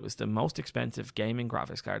I thought it was the most expensive gaming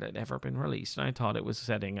graphics card that had ever been released, and I thought it was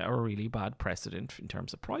setting a really bad precedent in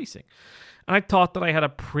terms of pricing. And I thought that I had a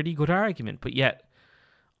pretty good argument, but yet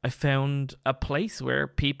I found a place where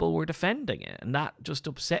people were defending it, and that just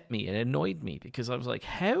upset me and annoyed me, because I was like,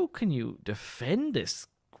 how can you defend this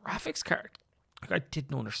graphics card? Like, I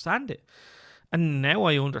didn't understand it. And now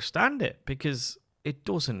I understand it, because it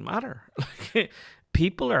doesn't matter. Like,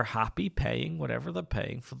 people are happy paying whatever they're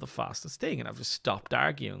paying for the fastest thing, and I've just stopped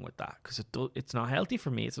arguing with that, because it's not healthy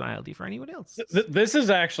for me. It's not healthy for anyone else. This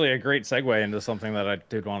is actually a great segue into something that I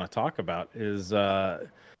did want to talk about. Is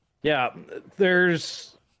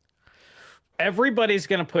everybody's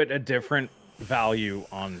going to put a different value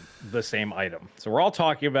on the same item. So we're all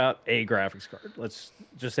talking about a graphics card. Let's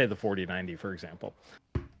just say the 4090, for example.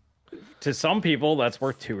 To some people, that's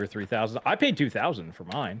worth $2,000 or $3,000. I paid $2,000 for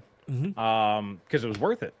mine, because it was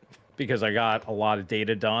worth it, because I got a lot of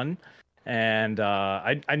data done, and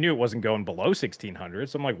I knew it wasn't going below 1,600.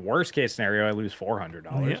 So I'm like, worst case scenario, I lose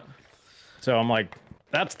 $400. Yeah. So I'm like,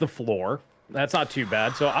 that's the floor. That's not too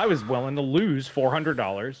bad. So I was willing to lose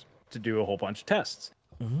 $400 to do a whole bunch of tests.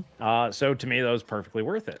 So to me, that was perfectly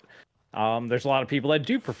worth it. There's a lot of people that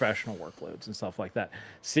do professional workloads and stuff like that.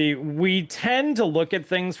 See, we tend to look at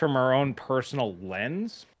things from our own personal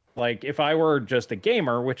lens. Like, if I were just a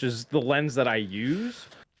gamer, which is the lens that I use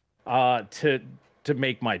to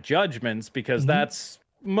make my judgments, because that's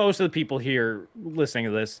most of the people here listening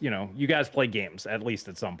to this, you know, you guys play games, at least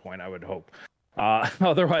at some point, I would hope.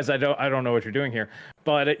 Otherwise, I don't know what you're doing here.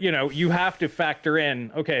 But you know, you have to factor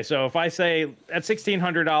in. Okay, so if I say at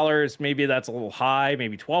 $1,600, maybe that's a little high.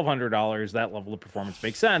 Maybe $1,200, that level of performance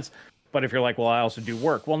makes sense. But if you're like, well, I also do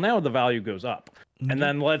work. Well, now the value goes up. And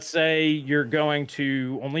then let's say you're going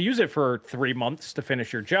to only use it for 3 months to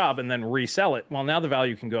finish your job and then resell it. Well, now the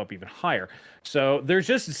value can go up even higher. So there's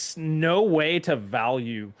just no way to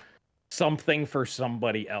value something for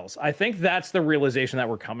somebody else. I think that's the realization that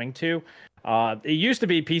we're coming to. It used to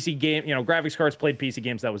be PC game, you know, graphics cards played PC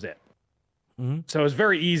games. That was it. So it's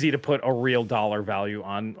very easy to put a real dollar value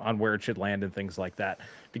on where it should land and things like that,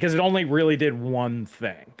 because it only really did one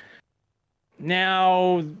thing.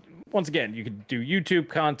 Now, once again, you can do YouTube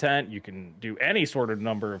content. You can do any sort of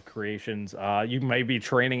number of creations. You may be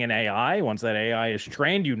training an AI. Once that AI is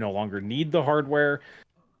trained, you no longer need the hardware.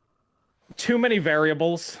 Too many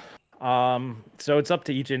variables. So it's up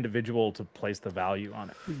to each individual to place the value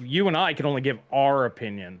on it. You and I can only give our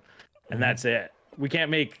opinion, and that's it. We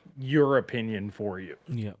can't make your opinion for you.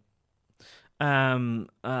 Yeah.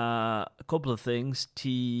 A couple of things.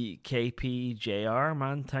 TKPJR,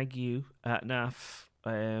 man, thank you. NAF,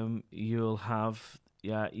 you'll have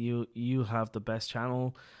you have the best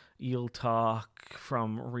channel. You'll talk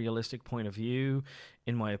from a realistic point of view.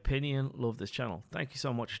 In my opinion, love this channel. Thank you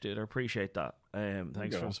so much, dude. I appreciate that.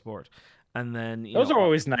 Thanks for the support. And then those are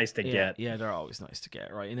always nice to get. Yeah, they're always nice to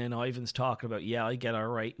get, right? And then Ivan's talking about, I get all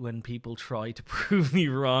right when people try to prove me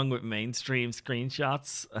wrong with mainstream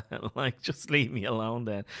screenshots. Like, just leave me alone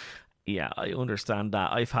then. Yeah, I understand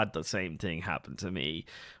that. I've had the same thing happen to me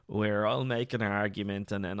where I'll make an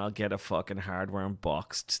argument and then I'll get a fucking hardware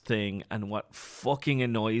unboxed thing. And what fucking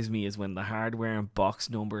annoys me is when the hardware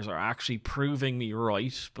unboxed numbers are actually proving me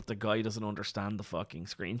right, but the guy doesn't understand the fucking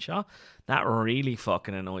screenshot. That really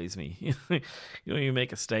fucking annoys me. You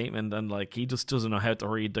make a statement and like he just doesn't know how to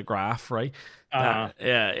read the graph, right? That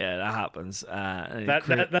happens.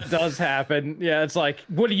 That does happen. Yeah, it's like,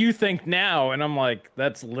 what do you think now? And I'm like,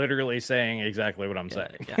 that's literally saying exactly what I'm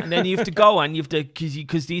saying. Yeah. And then you have to go and you have to,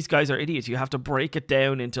 because these guys are idiots, you have to break it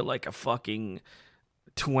down into like a fucking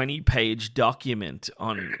 20-page document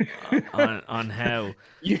on how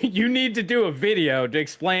you need to do a video to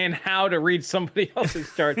explain how to read somebody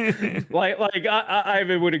else's chart. like I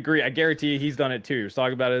would agree. I guarantee you he's done it too. He was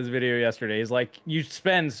talking about it in his video yesterday. He's like, you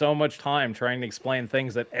spend so much time trying to explain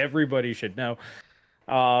things that everybody should know.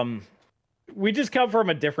 We just come from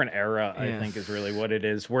a different era, I think is really what it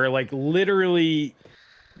is, where like literally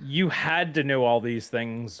you had to know all these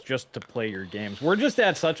things just to play your games. We're just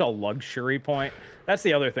at such a luxury point. That's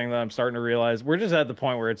the other thing that I'm starting to realize. We're just at the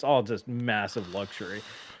point where it's all just massive luxury.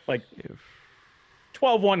 Like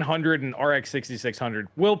 12100 and RX 6600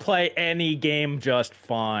 will play any game just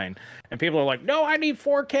fine. And people are like, no, I need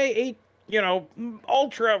 4K 8,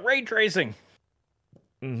 ultra ray tracing.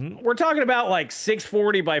 Mm-hmm. We're talking about like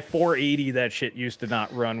 640 by 480. That shit used to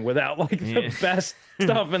not run without like the best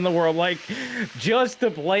stuff in the world. Like just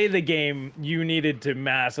to play the game, you needed to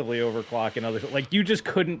massively overclock and other like you just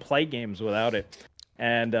couldn't play games without it.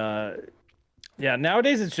 And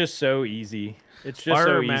nowadays it's just so easy. It's just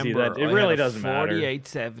so easy that it really doesn't matter.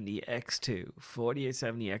 4870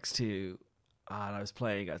 X2, and I was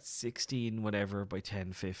playing at 16 whatever by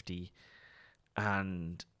 1050,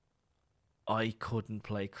 and I couldn't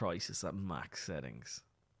play Crysis at max settings.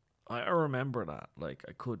 I remember that. Like,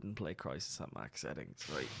 I couldn't play Crysis at max settings,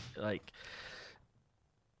 right? Like,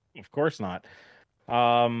 of course not.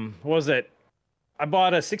 What was it? I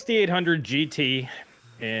bought a 6800 GT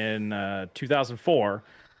in 2004.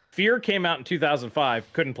 Fear came out in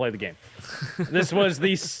 2005. Couldn't play the game. This was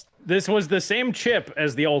the same chip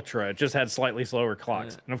as the Ultra. It just had slightly slower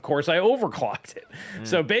clocks. And of course, I overclocked it.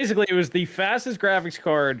 So basically, it was the fastest graphics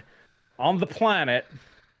card on the planet.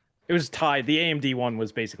 It was tied. The AMD one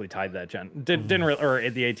was basically tied that gen. Or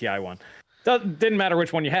the ATI one. Didn't matter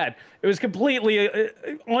which one you had. It was completely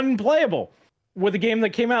unplayable with a game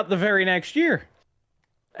that came out the very next year.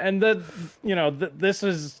 And this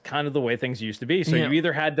is kind of the way things used to be. So you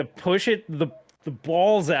either had to push the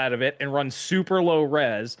balls out of it and run super low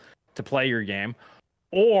res to play your game,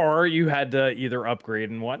 or you had to either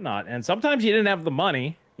upgrade and whatnot. And sometimes you didn't have the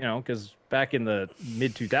money, because back in the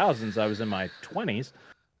mid 2000s, I was in my 20s.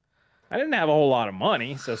 I didn't have a whole lot of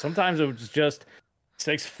money, so sometimes it was just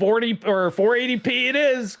 640 or 480p it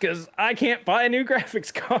is, because I can't buy a new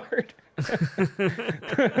graphics card.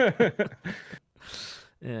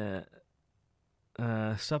 Yeah.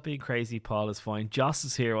 Stop being crazy, Paul is fine. Joss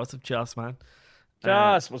is here. What's up, Joss, man?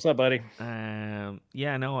 Joss, what's up, buddy?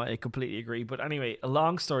 Yeah, no, I completely agree. But anyway, a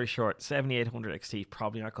long story short, 7800 XT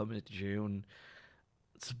probably not coming into June.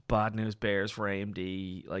 It's bad news bears for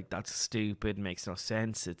AMD. Like, that's stupid. Makes no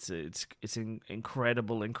sense. It's an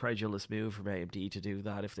incredible, incredulous move from AMD to do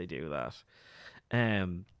that if they do that.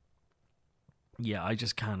 Yeah, I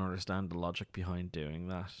just can't understand the logic behind doing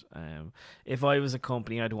that. If I was a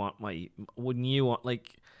company, I'd want wouldn't you want,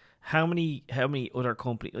 like, how many other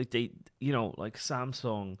companies, like, they, like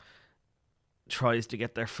Samsung tries to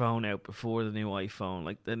get their phone out before the new iPhone,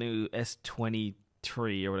 like the new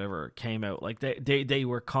S23 or whatever came out. Like, they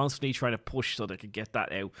were constantly trying to push so they could get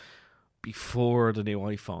that out before the new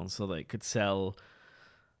iPhone so they could sell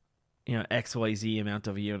XYZ amount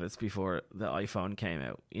of units before the iPhone came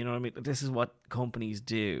out. You know what I mean? This is what companies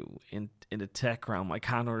do in the tech realm. I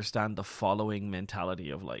can't understand the following mentality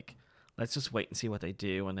of, like, let's just wait and see what they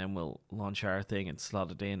do, and then we'll launch our thing and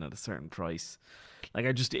slot it in at a certain price. Like,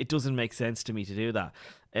 it doesn't make sense to me to do that.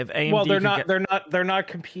 If AMD they're not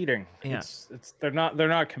competing. Yeah. They're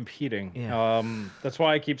not competing. Yeah. That's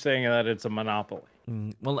why I keep saying that it's a monopoly.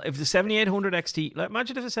 Well, if the 7800 XT, like,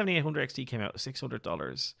 imagine if the 7800 XT came out at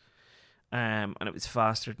 $600. And it was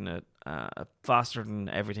faster than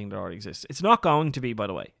everything that already exists. It's not going to be, by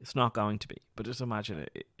the way. It's not going to be. But just imagine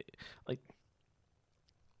it. Like,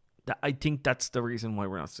 I think that's the reason why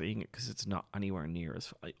we're not seeing it, because it's not anywhere near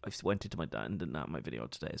as. I went into my video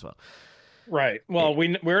today as well. Right. Well,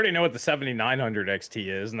 we already know what the 7900 XT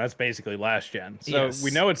is, and that's basically last gen. So yes.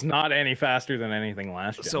 We know it's not any faster than anything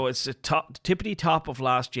last gen. So it's the tippity top of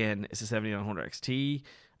last gen is the 7900 XT.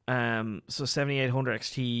 So 7800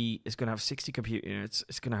 XT is going to have 60 compute units.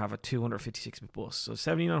 It's going to have a 256-bit bus. So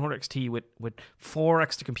 7900 XT with 4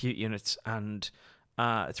 extra compute units and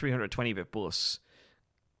a 320-bit bus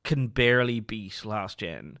can barely beat last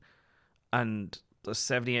gen, and the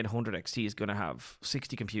 7800 XT is going to have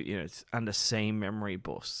 60 compute units and the same memory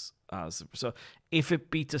bus as. So if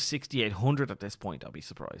it beats a 6800 at this point, I'll be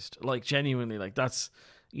surprised. Like, genuinely, like, that's,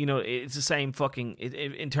 it's the same fucking.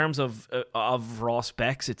 In terms of raw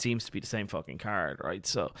specs, it seems to be the same fucking card, right?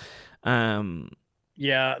 So,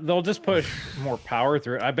 yeah, they'll just push more power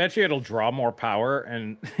through it. I bet you it'll draw more power,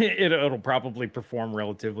 and it'll probably perform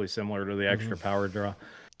relatively similar to the extra power draw.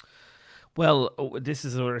 Well, this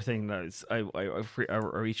is another thing that is, I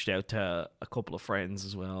reached out to a couple of friends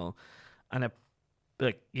as well, and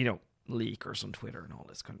leakers on Twitter and all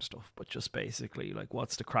this kind of stuff. But just basically, like,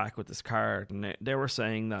 what's the crack with this card? And they were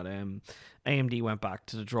saying that AMD went back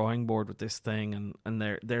to the drawing board with this thing,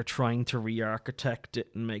 and they're trying to re-architect it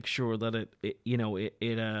and make sure that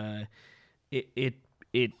it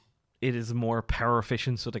is more power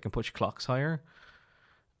efficient, so they can push clocks higher.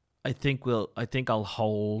 I think I'll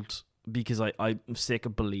hold, because I'm sick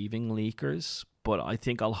of believing leakers, but I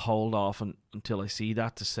think I'll hold off until I see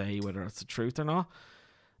that to say whether it's the truth or not.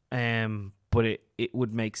 But it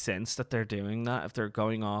would make sense that they're doing that if they're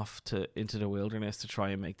going off into the wilderness to try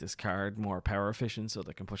and make this card more power efficient so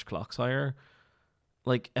they can push clocks higher.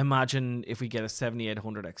 Like, imagine if we get a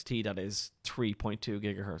 7800 XT that is 3.2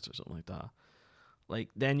 gigahertz or something like that. Like,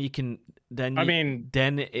 then it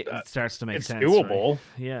starts to make sense. It's doable. Right?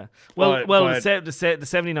 Yeah. Well, the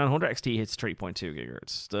 7900 XT hits 3.2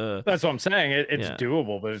 gigahertz. That's what I'm saying. It's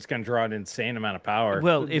doable, but it's going to draw an insane amount of power.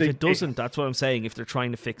 Well, if it doesn't, that's what I'm saying. If they're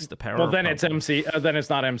trying to fix the power, well, then it's then it's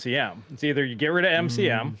not MCM. It's either you get rid of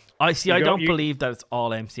MCM. I don't believe that it's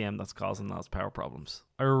all MCM that's causing those power problems.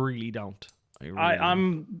 I really don't.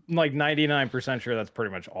 I'm like 99% sure that's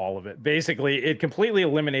pretty much all of it. Basically, it completely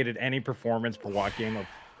eliminated any performance per watt gain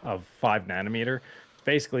of 5 nanometer.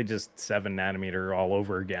 Basically, just 7 nanometer all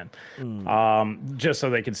over again. Just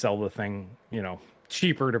so they could sell the thing,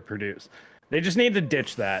 cheaper to produce. They just need to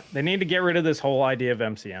ditch that. They need to get rid of this whole idea of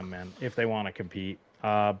MCM, man, if they want to compete.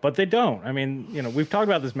 But they don't. I mean, we've talked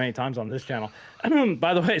about this many times on this channel.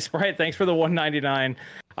 By the way, Sprite, thanks for the $1.99.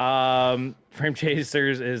 Frame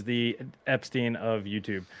Chasers is the Epstein of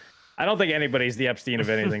YouTube. I don't think anybody's the Epstein of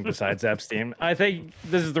anything besides Epstein. I think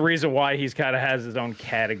this is the reason why he's kind of has his own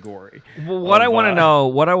category. Well, what I want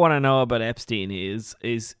to know about Epstein is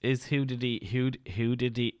who did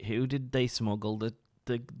they smuggle the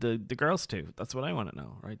girls to? That's what I want to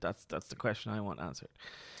know, right? That's the question I want answered.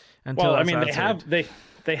 Well, I mean,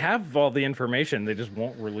 they have all the information. They just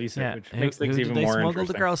won't release it, which makes things even more interesting. Who did they smuggle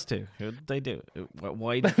the girls to? Who did they do?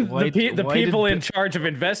 Why the people in charge of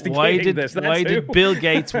investigating this? Why did Bill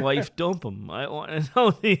Gates' wife dump him? I want to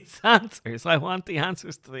know these answers. I want the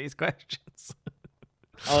answers to these questions.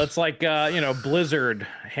 Oh, it's like Blizzard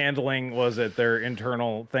handling their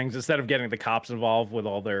internal things instead of getting the cops involved with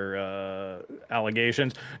all their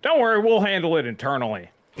allegations. Don't worry, we'll handle it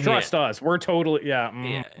internally. Trust us. We're totally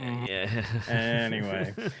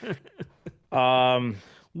Anyway,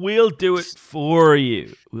 we'll do it for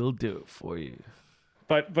you.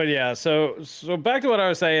 But yeah. So back to what I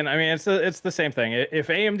was saying. I mean, it's the same thing. If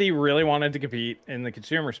AMD really wanted to compete in the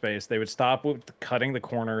consumer space, they would stop with cutting the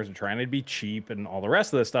corners and trying to be cheap and all the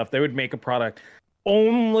rest of this stuff. They would make a product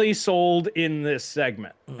only sold in this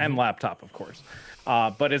segment and laptop, of course.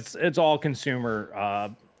 But it's all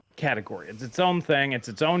consumer. Category. It's its own thing. It's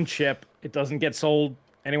its own chip. It doesn't get sold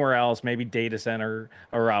anywhere else. Maybe data center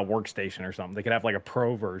or workstation or something. They could have like a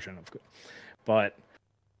pro version of it, but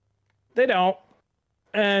they don't.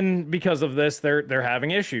 And because of this, they're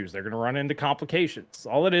having issues. They're going to run into complications.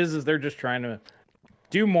 All it is they're just trying to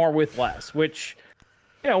do more with less. Which,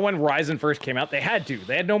 when Ryzen first came out, they had to.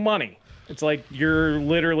 They had no money. It's like you're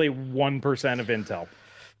literally 1% of Intel.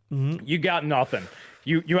 You got nothing.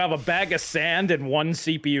 You have a bag of sand and one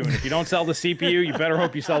CPU, and if you don't sell the CPU, you better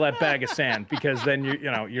hope you sell that bag of sand, because then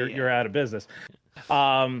you're out of business.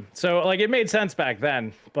 So like, it made sense back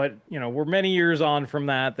then, but we're many years on from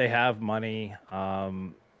that. They have money,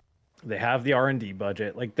 they have the R&D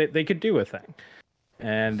budget, like they could do a thing,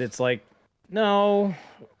 and it's like, no,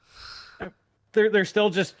 they're still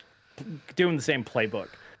just doing the same playbook,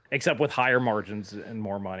 except with higher margins and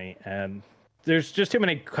more money, and there's just too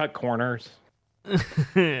many cut corners. What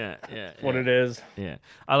it is. Yeah,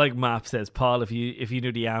 I like Map says, Paul, if you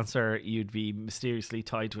knew the answer, you'd be mysteriously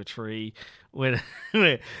tied to a tree with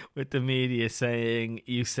the media saying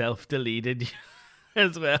you self-deleted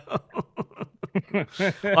as well.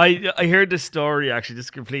 I heard the story, actually. This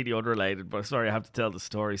is completely unrelated, but sorry, I have to tell the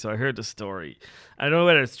story. So I heard the story. I don't know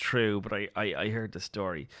whether it's true, but I heard the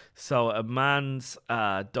story. So a man's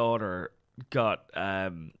daughter got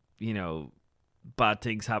bad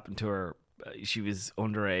things happened to her. She was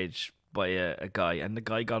underage by a guy, and the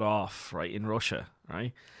guy got off, right, in Russia,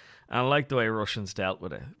 right? And I like the way Russians dealt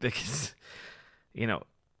with it because,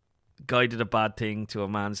 guy did a bad thing to a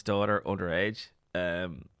man's daughter underage.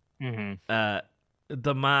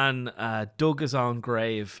 The man dug his own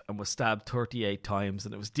grave and was stabbed 38 times,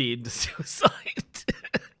 and it was deemed a suicide.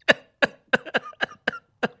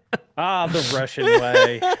 The Russian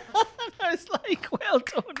way. I was like, well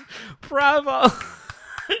done, bravo.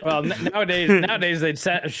 Well, nowadays they'd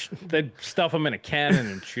stuff them in a cannon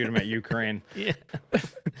and shoot them at Ukraine. Yeah,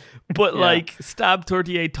 but like stabbed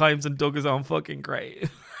 38 times and dug his own fucking grave.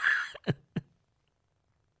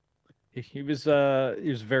 He was a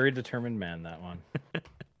very determined man, that one.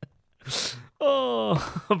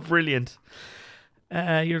 Oh, brilliant.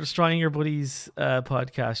 You're destroying your buddy's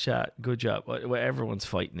podcast chat. Good job. Well, everyone's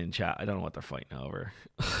fighting in chat. I don't know what they're fighting over.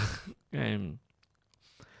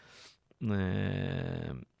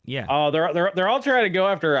 Yeah. Oh, they're all trying to go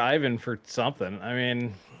after Ivan for something. I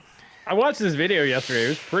mean, I watched this video yesterday. It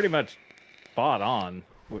was pretty much spot on.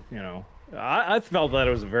 I felt that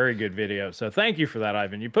it was a very good video. So thank you for that,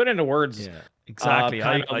 Ivan. You put into words. Yeah, exactly.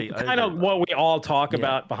 Kind of what we all talk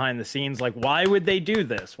about behind the scenes. Like, why would they do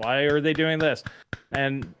this? Why are they doing this?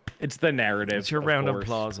 And it's the narrative. It's your round of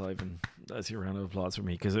applause, Ivan. That's your round of applause for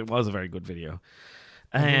me because it was a very good video.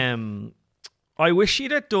 I wish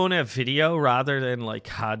you'd have done a video rather than like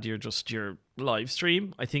had your live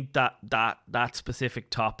stream. I think that specific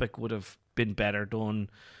topic would have been better done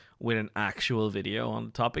with an actual video on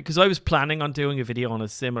the topic, because I was planning on doing a video on a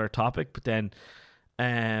similar topic, but then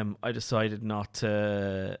I decided not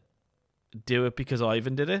to do it because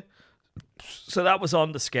Ivan did it. So that was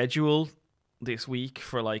on the schedule this week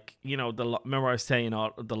for remember I was saying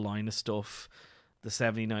all the line of stuff, the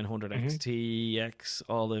 7900 XTX,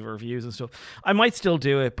 all the reviews and stuff. I might still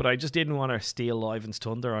do it, but I just didn't want to steal Ivan's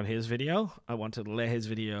thunder on his video. I wanted to let his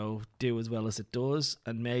video do as well as it does,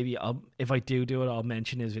 and maybe if I do it, I'll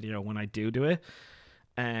mention his video when I do it.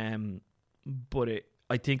 But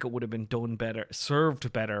I think it would have been done better,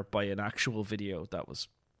 served better by an actual video that was,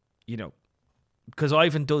 because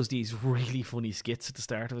Ivan does these really funny skits at the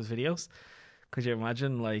start of his videos. Could you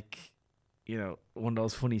imagine, one of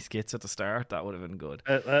those funny skits at the start? That would have been good.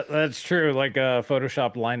 That's true. Like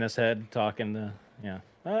Photoshopped Linus Head talking to,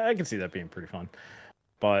 I can see that being pretty fun.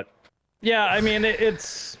 But yeah, I mean,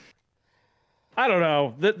 it's, I don't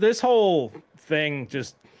know. This whole thing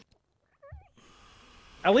just,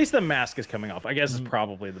 at least the mask is coming off, I guess is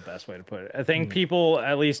probably the best way to put it. I think people,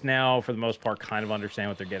 at least now, for the most part, kind of understand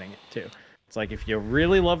what they're getting into. It's like, if you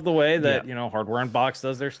really love the way that, Hardware Unboxed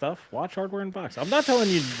does their stuff, watch Hardware Unboxed. I'm not telling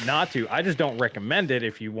you not to. I just don't recommend it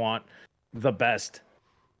if you want the best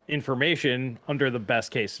information under the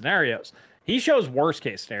best case scenarios. He shows worst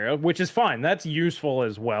case scenario, which is fine. That's useful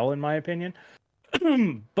as well, in my opinion.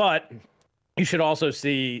 But you should also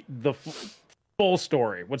see the full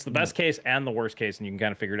story. What's the best case and the worst case, and you can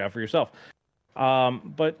kind of figure it out for yourself.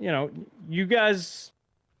 But, you guys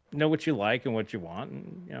know what you like and what you want,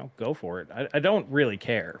 and go for it. I don't really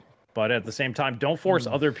care, but at the same time, don't force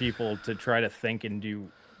other people to try to think and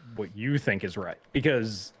do what you think is right,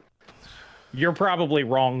 because you're probably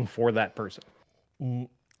wrong for that person.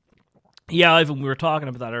 Yeah, Ivan, we were talking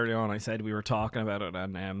about that earlier on. I said we were talking about it,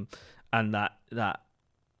 and that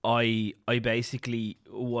I basically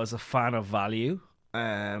was a fan of value.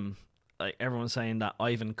 Like everyone's saying that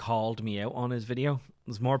Ivan called me out on his video.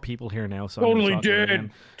 There's more people here now, so totally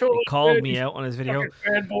did. Totally he called me out on his video.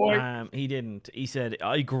 Bad boy. He didn't. He said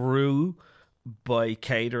I grew by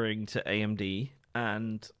catering to AMD,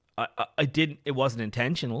 and I didn't. It wasn't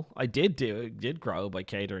intentional. I did grow by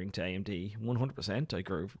catering to AMD. 100%. I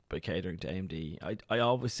grew by catering to AMD. I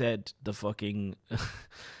always said the fucking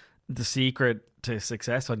the secret to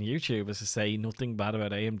success on YouTube is to say nothing bad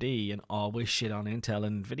about AMD and always shit on Intel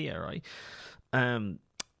and Nvidia, right?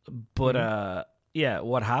 Yeah,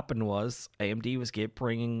 what happened was AMD was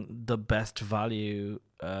bringing the best value,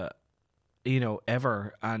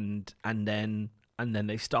 ever, and then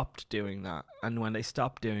they stopped doing that. And when they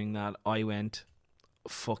stopped doing that, I went,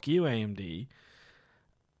 "Fuck you, AMD.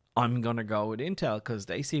 I'm gonna go with Intel because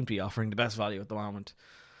they seem to be offering the best value at the moment."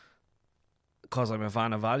 Because I'm a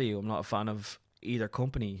fan of value, I'm not a fan of either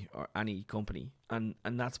company or any company, and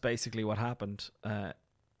that's basically what happened.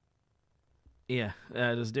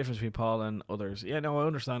 There's a difference between Paul and others. Yeah, no, I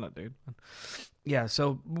understand that, dude. Yeah,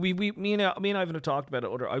 so me and Ivan have talked about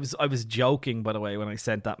it. I was joking, by the way, when I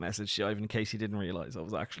sent that message to Ivan, in case you didn't realize I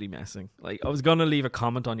was actually messing. Like, I was gonna leave a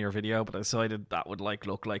comment on your video, but I decided that would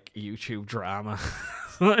look like YouTube drama.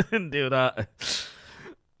 So I didn't do that.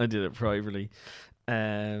 I did it privately.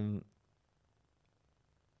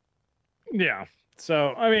 Yeah.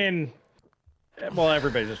 So I mean, well,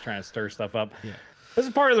 everybody's just trying to stir stuff up. Yeah. This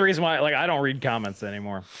is part of the reason why, like, I don't read comments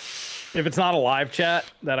anymore. If it's not a live chat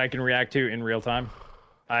that I can react to in real time,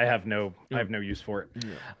 I have no use for it.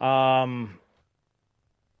 Yeah.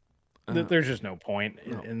 There's just no point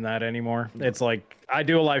in that anymore. It's like I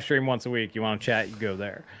do a live stream once a week. You want to chat, you go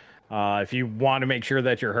there. If you want to make sure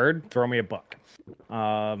that you're heard, throw me a buck.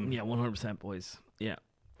 Yeah, 100%, boys. Yeah.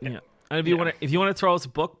 And if you want to throw us a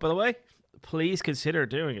buck, by the way, please consider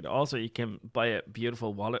doing it. Also, you can buy a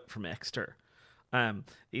beautiful wallet from Exeter.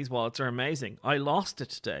 These wallets are amazing. I lost it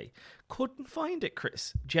today. Couldn't find it,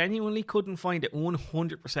 Chris. Genuinely couldn't find it.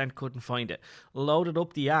 100% couldn't find it. Loaded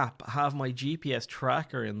up the app, have my GPS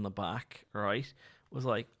tracker in the back, right? Was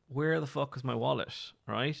like, where the fuck is my wallet,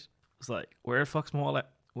 right? Was like, where the fuck's my wallet?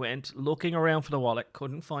 Went looking around for the wallet,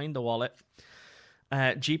 couldn't find the wallet.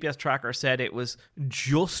 GPS tracker said it was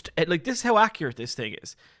just, like, this is how accurate this thing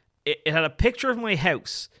is. It had a picture of my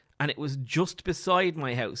house, and it was just beside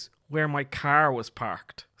my house where my car was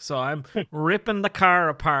parked. So I'm ripping the car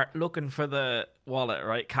apart looking for the wallet,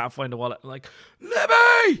 right? Can't find the wallet. I'm like,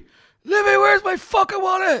 Libby, where's my fucking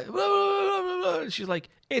wallet? Blah, blah, blah, blah. She's like,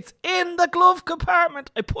 it's in the glove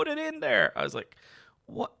compartment. I put it in there. I was like,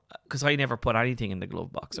 what? Because I never put anything in the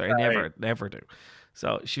glove box. I never do.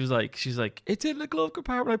 So she's like, it's in the glove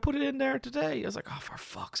compartment. I put it in there today. I was like, oh, for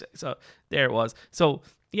fuck's sake. So there it was. So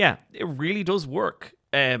yeah, it really does work.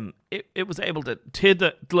 It was able to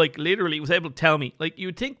literally was able to tell me, like, you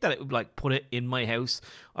would think that it would like put it in my house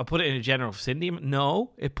or put it in a general vicinity.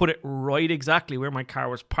 No, it put it right exactly where my car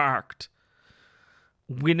was parked,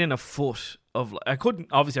 within a foot of. I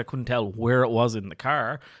couldn't tell where it was in the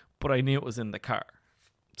car, but I knew it was in the car.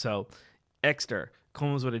 So Exeter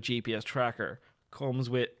comes with a GPS tracker, comes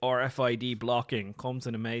with RFID blocking, comes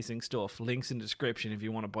in amazing stuff. Links in the description if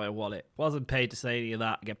you want to buy a wallet. Wasn't paid to say any of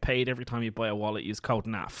that. Get paid every time you buy a wallet. Use code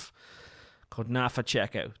NAF. Code NAF at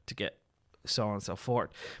checkout to get so on and so forth.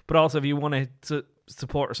 But also, if you want to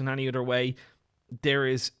support us in any other way, there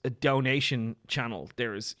is a donation channel.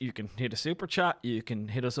 You can hit a super chat. You can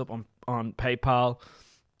hit us up on PayPal.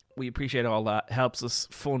 We appreciate all that. Helps us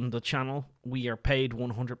fund the channel. We are paid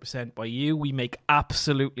 100% by you. We make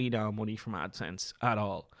absolutely no money from AdSense at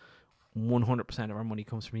all. 100% of our money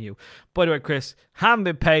comes from you. By the way, Chris, haven't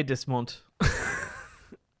been paid this month.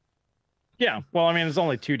 Yeah, well, I mean, it's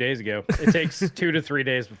only 2 days ago. It takes 2 to 3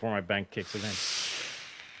 days before my bank kicks it in.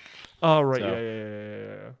 Oh, right.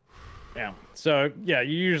 So, yeah. So, yeah,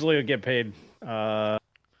 you usually get paid. Yeah,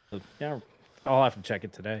 I'll have to check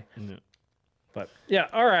it today. Yeah. But yeah,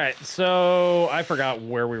 all right. So I forgot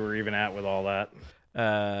where we were even at with all that.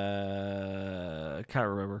 Can't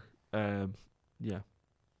remember. Yeah.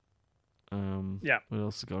 Yeah. What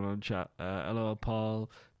else is going on in chat? LOL Paul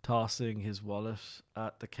tossing his wallet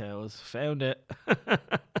at the cows. Found it.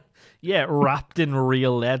 Yeah, wrapped in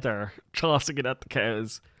real leather, tossing it at the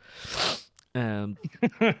cows. Throw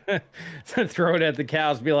it at the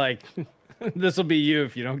cows. Be like, this will be you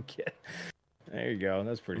if you don't get. There you go.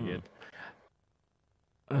 That's pretty good.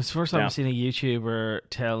 It's the first time I've seen a YouTuber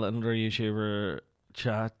tell another YouTuber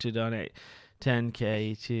chat to donate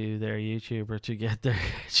 10k to their YouTuber to get their.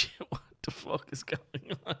 What the fuck is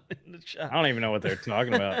going on in the chat? I don't even know what they're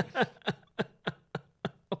talking about.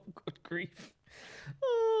 Oh, good grief.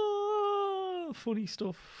 Oh, funny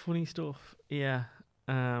stuff. Yeah.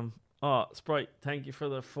 Oh, Sprite, thank you for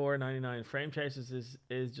the $4.99. Frame Chasers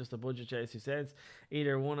is just a budget chase. Who says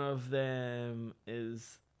either one of them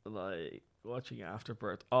is like watching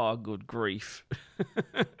Afterbirth. Oh, good grief.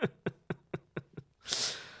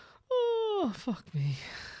 Oh, fuck me.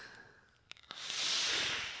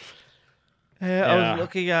 I was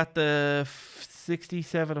looking at the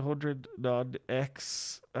 6700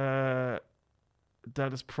 non-X. That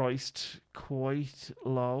is priced quite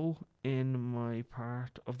low in my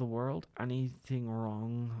part of the world. Anything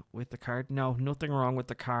wrong with the card? No, nothing wrong with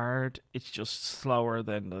the card. It's just slower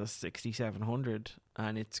than the 6700,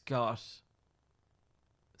 and it's got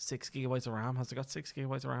 6 gigabytes of RAM. Has it got 6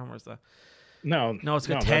 gigabytes of RAM, or is that? No, it's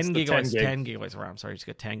got 10 gigabytes. 10 gigabytes of RAM. Sorry, it's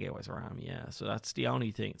got 10 gigabytes of RAM. Yeah, so that's the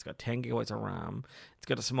only thing. It's got 10 gigabytes of RAM. It's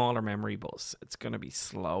got a smaller memory bus. It's going to be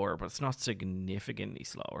slower, but it's not significantly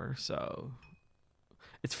slower. So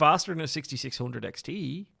it's faster than a 6600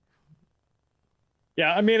 XT.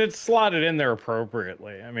 Yeah, I mean, it's slotted in there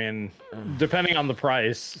appropriately. I mean, depending on the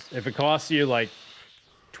price, if it costs you like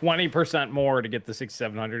 20% more to get the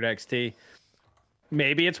 6700 XT,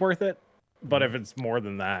 maybe it's worth it. But if it's more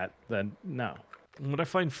than that, then no. What I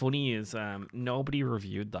find funny is nobody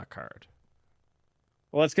reviewed that card.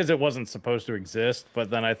 Well, that's because it wasn't supposed to exist. But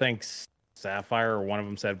then I think Sapphire or one of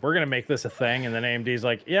them said, "We're gonna make this a thing," and then AMD's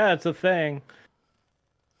like, "Yeah, it's a thing."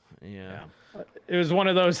 Yeah. It was one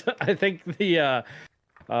of those. I think the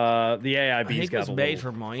AIB's think it got was a made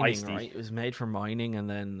little for mining, feisty. right? It was made for mining, and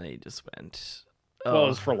then they just went. Well, it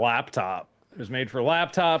was for laptop. It was made for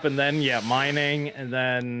laptop, and then mining, and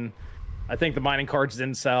then I think the mining cards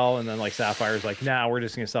didn't sell, and then like Sapphire's like, "Nah, we're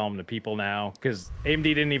just gonna sell them to people now," because AMD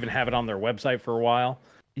didn't even have it on their website for a while.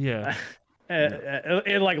 Yeah.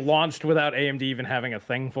 It like launched without AMD even having a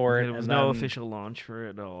thing for it. There was no official launch for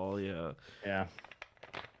it at all. Yeah. Yeah.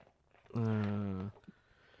 Uh,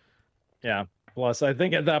 Yeah. Plus, I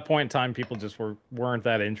think at that point in time, people just weren't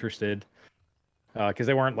that interested because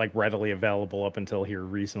they weren't like readily available up until here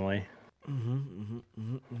recently.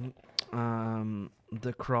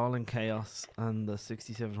 The Crawling Chaos and the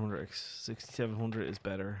 6700 6700 is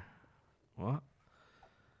better. What?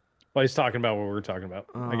 Well, he's talking about what we were talking about.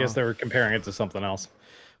 I guess they were comparing it to something else.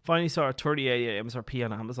 Finally saw a 3080 at MSRP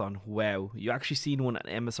on Amazon. Wow. You actually seen one at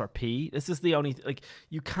MSRP? This is the only... Like,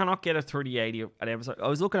 you cannot get a 3080 at MSRP. I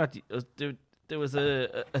was looking at... There was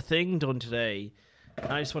a thing done today.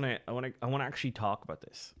 And I just want to... I want to actually talk about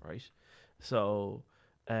this, right? So,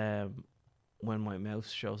 when my mouse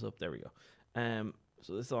shows up... There we go.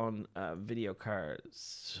 So this is on video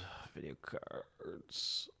cards. Video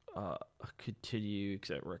cards. Continue,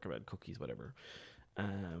 accept, recommend, cookies, whatever.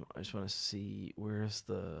 I just want to see where's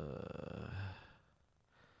the.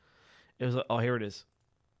 It was here it is.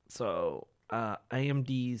 So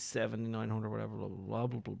AMD 7900 whatever blah blah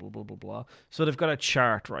blah blah blah blah blah blah. So they've got a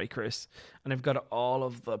chart, right, Chris, and they've got all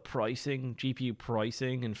of the pricing, GPU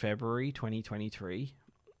pricing in February 2023,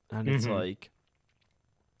 and it's like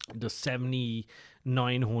the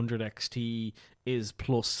 7900 XT is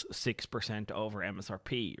plus 6% over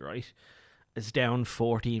MSRP, right? It's down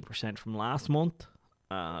 14% from last month.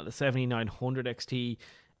 The 7900 XT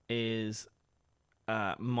is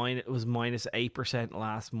was minus 8%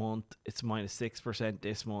 last month. It's minus 6%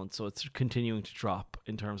 this month, so it's continuing to drop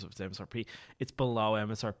in terms of its MSRP. It's below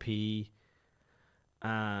MSRP.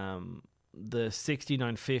 The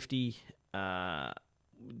 6950. I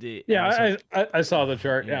saw the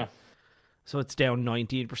chart. Yeah. So it's down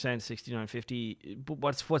 19%, 6950. But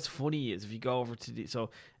what's funny is if you go over to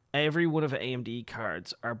every one of the AMD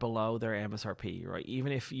cards are below their MSRP, right?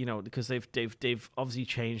 Even if because they've obviously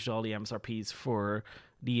changed all the MSRPs for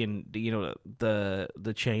the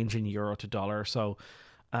change in euro to dollar. So,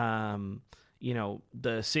 for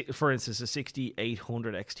instance, the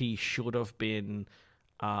 6800 XT should have been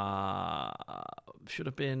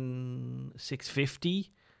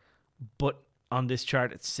 650, but on this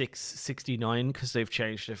chart it's 669 because they've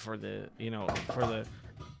changed it for the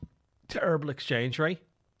terrible exchange rate.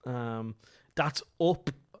 That's up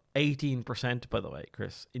 18%, by the way,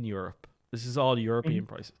 Chris, in Europe. This is all European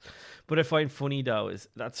prices. But I find funny though is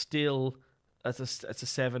that's a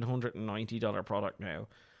 $790 product now,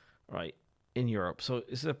 right? In Europe. So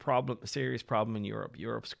this is a serious problem in Europe.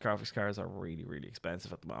 Europe's graphics cards are really, really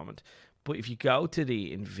expensive at the moment. But if you go to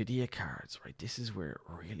the Nvidia cards, right, this is where it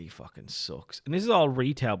really fucking sucks. And this is all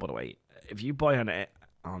retail, by the way. If you buy on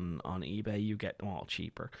eBay, you get them all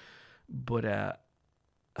cheaper. But a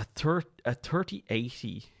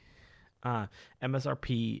 3080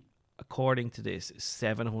 MSRP, according to this, is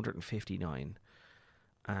 $759.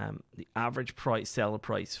 The average seller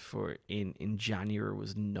price for in January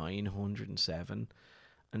was $907,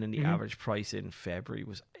 and then the average price in February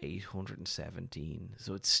was $817.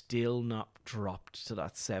 So it's still not dropped to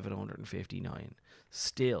that $759.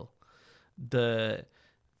 Still, the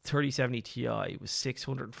 3070 Ti was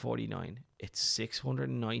 $649. It's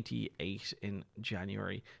 $698 in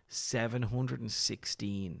January,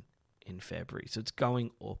 $716 in February. So it's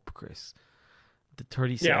going up, Chris. The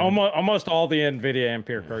 3070. Yeah, almost all the Nvidia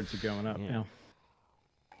Ampere cards are going up. Yeah.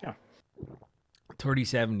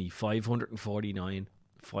 3070, 549,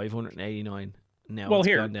 589. Now well, it's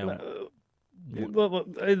here, gone down.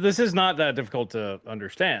 This is not that difficult to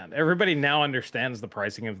understand. Everybody now understands the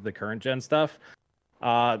pricing of the current gen stuff,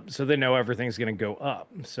 so they know everything's going to go up.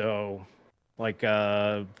 So, like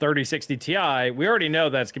 3060 Ti, we already know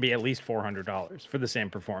that's going to be at least $400 for the same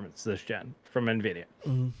performance this gen from Nvidia.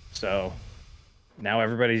 So now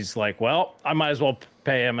everybody's like, well, I might as well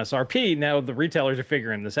pay MSRP. Now the retailers are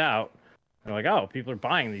figuring this out. They're like, oh, people are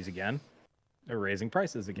buying these again. They're raising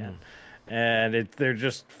prices again. And they're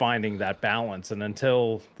just finding that balance. And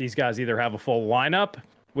until these guys either have a full lineup,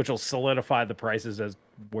 which will solidify the prices as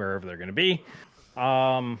wherever they're going to be.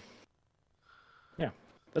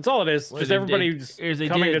 That's all it is. Just everybody's coming to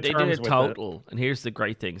terms with it. They did a total. And here's the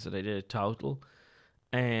great thing. So they did a total.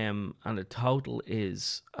 And the total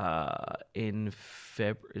is in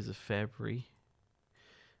February. Is it February?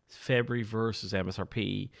 It's February versus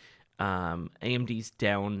MSRP. AMD's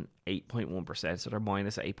down 8.1%, so they're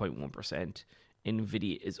minus 8.1%.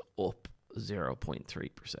 Nvidia is up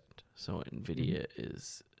 0.3%. So Nvidia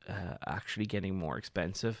is actually getting more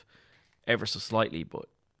expensive, ever so slightly, but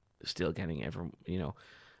still getting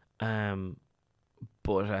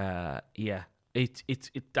yeah,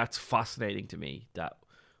 that's fascinating to me that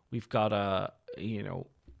we've got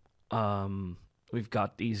we've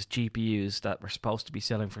got these GPUs that were supposed to be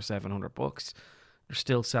selling for $700. They're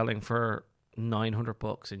still selling for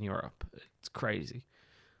 $900 in Europe. It's crazy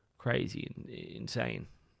and insane.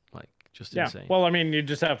 Like, just insane. Well, I mean, you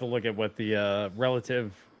just have to look at what the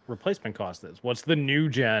relative replacement cost is. What's the new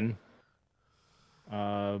gen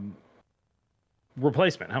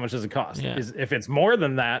replacement? How much does it cost? Yeah. If it's more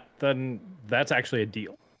than that, then that's actually a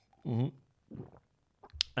deal.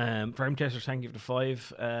 Frame Tester, thank you for the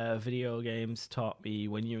 5. Video games taught me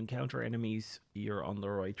when you encounter enemies, you're on the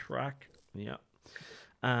right track. Yeah.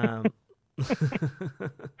 Yeah,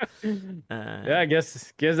 I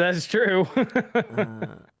guess that's true.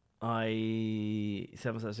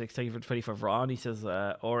 776, thank you for the 25. Ron, he says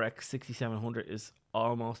RX 6700 is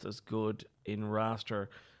almost as good in raster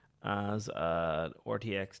as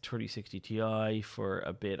RTX 3060 Ti for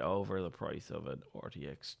a bit over the price of an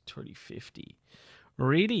RTX 3050.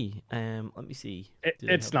 Really? Let me see.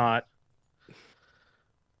 It's not.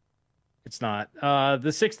 It's not.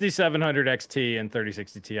 The 6700 XT and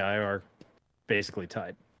 3060 Ti are basically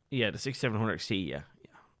tied. Yeah, the 6700 XT, yeah.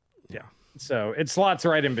 So it slots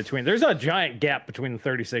right in between. There's a giant gap between the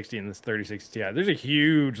 3060 and the 3060 Ti. There's a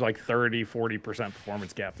huge, like 30-40%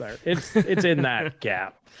 performance gap there. It's in that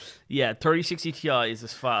gap. Yeah, 3060 Ti is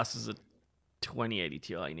as fast as a 2080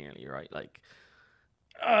 Ti nearly, right? Like,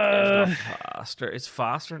 it's not faster. It's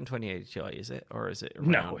faster than 2080 Ti, is it? Or is it?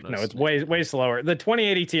 No, it's way slower. The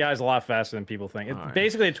 2080 Ti is a lot faster than people think.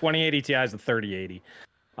 Basically, a 2080 Ti is a 3080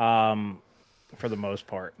 for the most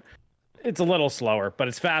part. It's a little slower, but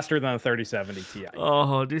it's faster than a 3070 Ti.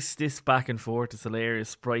 Oh, this back and forth is hilarious.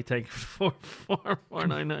 Sprite, thank you for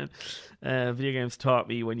 499. Video games taught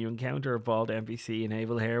me when you encounter a bald NPC,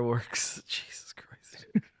 enable Hairworks. Jesus Christ.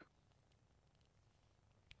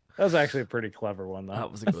 That was actually a pretty clever one, though.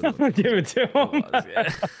 That was a good one. Give it to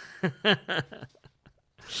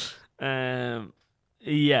him.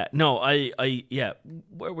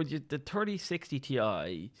 Where would you? The 3060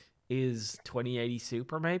 Ti is 2080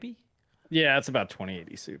 Super, maybe? Yeah, it's about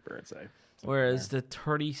 2080 Super, I'd say. Whereas the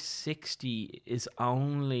 3060 is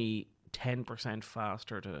only 10%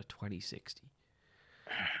 faster than a 2060.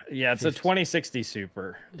 Yeah, it's a 2060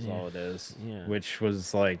 Super is all it is, which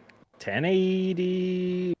was like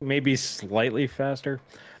 1080, maybe slightly faster.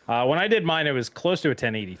 When I did mine, it was close to a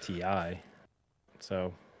 1080 Ti,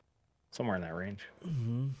 so somewhere in that range.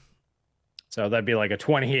 Mm-hmm. So that'd be like a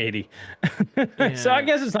 2080. So I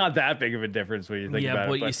guess it's not that big of a difference when you think about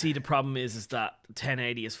it. But you see, the problem is that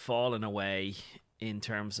 1080 has fallen away in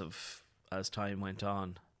terms of as time went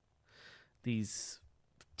on. These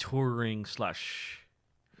touring /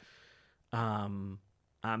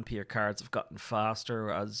 Ampere cards have gotten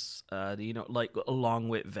faster as like along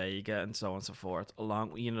with Vega and so on and so forth.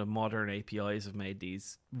 Along, modern APIs have made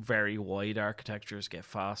these very wide architectures get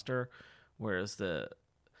faster, whereas the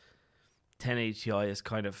 1080 Ti is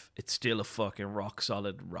it's still a fucking rock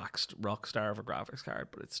solid rock star of a graphics card,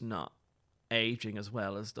 but it's not aging as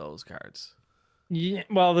well as those cards. Yeah,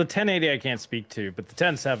 well, the 1080 I can't speak to, but the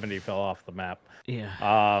 1070 fell off the map.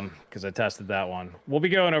 Yeah. Because I tested that one. We'll be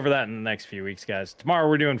going over that in the next few weeks, guys. Tomorrow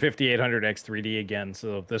we're doing 5800 X3D again,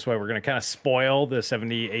 so this way we're going to kind of spoil the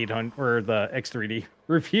 7800 or the X3D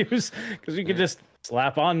reviews, because we could just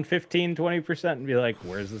slap on 15-20% and be like,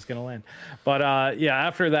 where's this going to land? But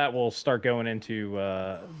after that we'll start going into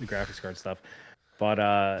the graphics card stuff.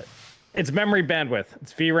 But it's memory bandwidth.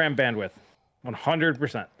 It's VRAM bandwidth.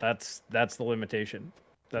 100%. That's the limitation.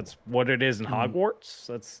 That's what it is in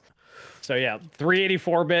Hogwarts.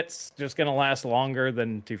 384 bits just gonna last longer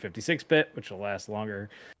than 256 bit, which will last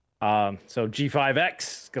longer. So G5X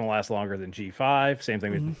is gonna last longer than G5. Same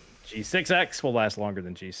thing with G6X will last longer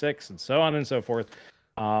than G6, and so on and so forth.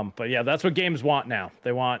 But yeah, that's what games want now.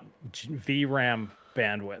 They want VRAM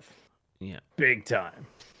bandwidth. Yeah. Big time.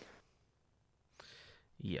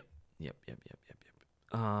 Yep.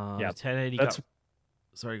 1080.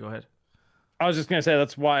 Sorry, go ahead. I was just gonna say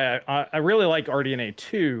that's why I really like RDNA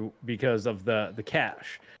 2 because of the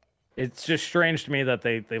cache. It's just strange to me that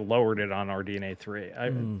they lowered it on RDNA 3.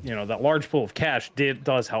 That large pool of cache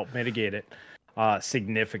does help mitigate it.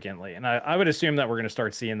 significantly. And I would assume that we're going to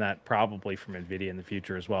start seeing that probably from NVIDIA in the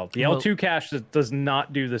future as well. The Well- L2 cache does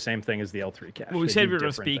not do the same thing as the L3 cache. Well, we They said do we were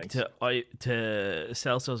going to different speak things. to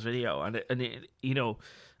Celso's video, and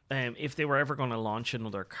if they were ever going to launch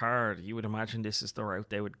another card, you would imagine this is the route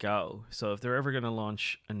they would go. So if they're ever going to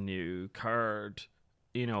launch a new card,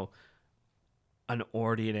 an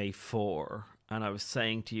RDNA 4, and I was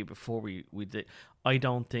saying to you before we did, I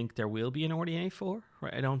don't think there will be an RDNA 4,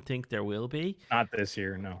 right? I don't think there will be. Not this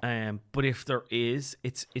year, no. But if there is,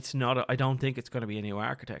 it's not. I don't think it's going to be a new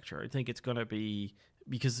architecture. I think it's going to be,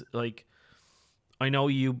 because like, I know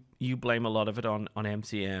you blame a lot of it on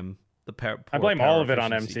MCM. I blame all of it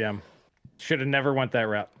on MCM. Should have never went that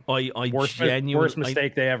route. Worst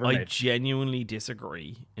mistake they ever I made. genuinely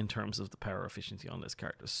disagree in terms of the power efficiency on this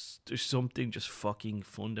card. There's something just fucking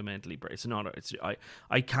fundamentally break. It's not.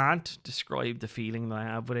 I can't describe the feeling that I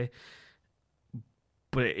have with it,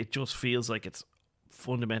 but it just feels like it's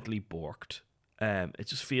fundamentally borked. It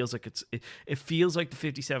just feels like it feels like the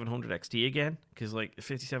 5700 XT again, because like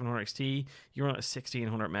 5700 XT, you're on a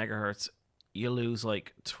 1600 megahertz, you lose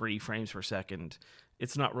like 3 frames per second.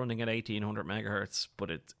 It's not running at 1800 megahertz, but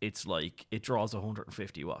it's like it draws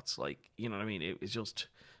 150 watts. Like, you know what I mean? It's just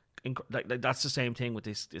like that's the same thing with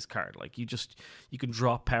this card. Like you can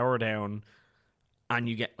drop power down and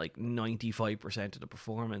you get like 95% of the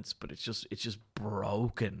performance, but it's just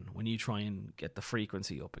broken when you try and get the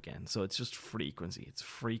frequency up again. So it's just frequency. It's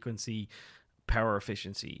frequency, power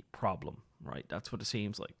efficiency problem, right? That's what it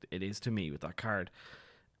seems like it is to me with that card.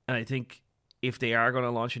 And I think if they are going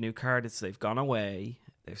to launch a new card, they've gone away,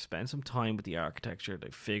 they've spent some time with the architecture,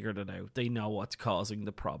 they've figured it out, they know what's causing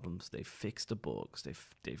the problems, they've fixed the bugs,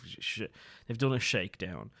 they've done a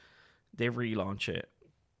shakedown, they relaunch it,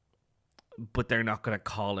 but they're not going to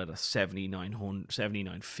call it a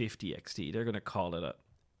 7950 XT. They're going to call it a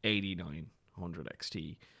 8900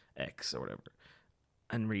 XT X or whatever,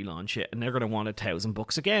 and relaunch it, and they're going to want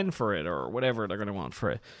 $1,000 again for it, or whatever they're going to want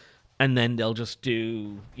for it. And then they'll just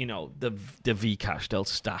do, the V cache. They'll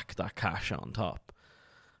stack that cache on top,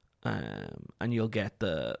 and you'll get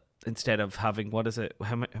instead of having, what is it?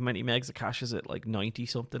 How many megs of cache is it? Like 90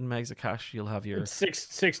 something megs of cache. You'll have your It's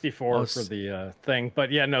 64 for the thing, but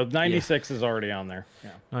 96 is already on there.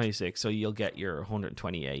 Yeah, 96. So you'll get your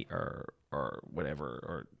 128 or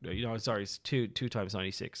whatever, or sorry, it's two times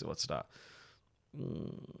 96. So what's that?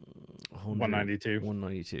 192.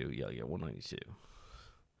 192. Yeah, 192.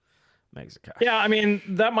 Megs of cache. Yeah, I mean,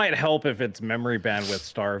 that might help if it's memory bandwidth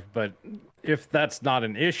starved, but if that's not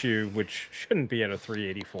an issue, which shouldn't be at a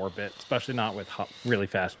 384-bit, especially not with really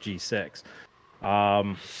fast G6,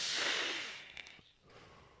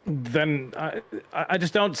 then I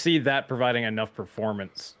just don't see that providing enough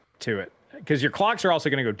performance to it. Because your clocks are also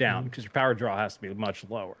going to go down, because your power draw has to be much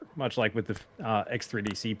lower, much like with the X3D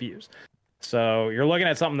CPUs. So you're looking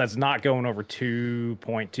at something that's not going over 2.2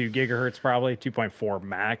 gigahertz, probably 2.4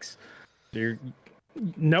 max. You're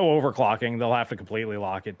no overclocking. They'll have to completely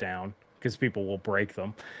lock it down because people will break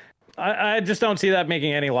them. I just don't see that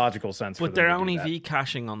making any logical sense. But they're only V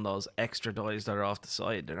caching on those extra dies that are off the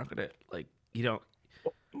side. They're not gonna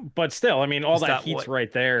But still, I mean, all that heat's right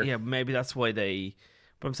there. Yeah, maybe that's why they.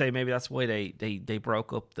 But I'm saying maybe that's why they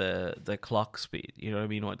broke up the clock speed. You know what I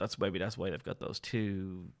mean? That's why they've got those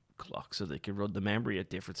two clocks, so they can run the memory at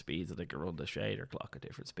different speeds, and they can run the shader clock at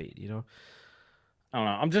different speed. I don't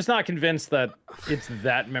know. I'm just not convinced that it's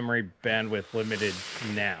that memory bandwidth limited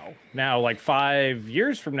now. Now, like 5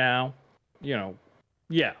 years from now, yeah.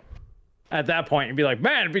 At that point, you'd be like,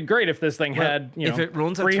 man, it'd be great if this thing had, if it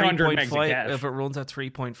runs at 300 megs of cache. If it runs at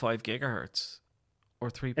 3.5 gigahertz or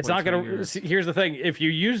 3. It's not going to. Here's the thing: if you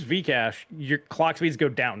use Vcache, your clock speeds go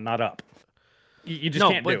down, not up. You just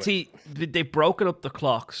can't do it. No, but see, they've broken up the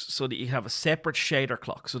clocks so that you have a separate shader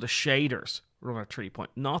clock. So the shaders run at 3 point,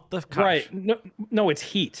 not the cache. Right? No, it's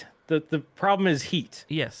heat. The problem is heat.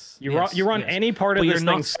 Yes, you run any part of but this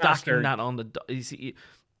you're thing not stacking faster. that on the. You see,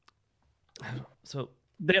 so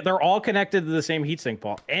they're all connected to the same heatsink,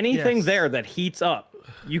 Paul. Anything there that heats up,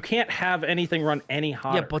 you can't have anything run any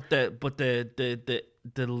hotter. Yeah, but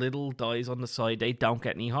the little dies on the side, they don't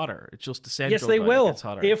get any hotter. It's just the central. Yes, they die will. That gets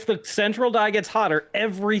hotter. If the central die gets hotter,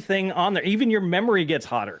 everything on there, even your memory gets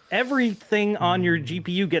hotter. Everything on your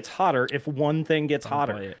GPU gets hotter if one thing gets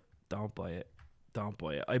hotter. Don't buy it.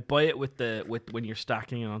 I buy it with when you're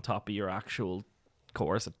stacking it on top of your actual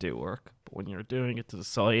cores that do work. But when you're doing it to the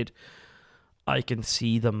side, I can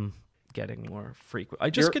see them getting more frequent. I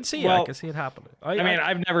can see it. I can see it happening. I mean,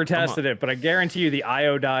 I've never tested it, but I guarantee you the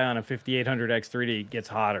IO die on a 5800X3D gets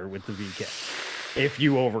hotter with the VK if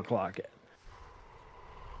you overclock it.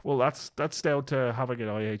 Well, that's down to having an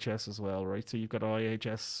IHS as well, right? So you've got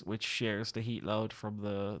IHS which shares the heat load from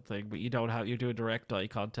the thing, but you're doing direct eye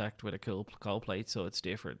contact with a cold plate, so it's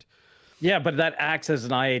different. Yeah, but that acts as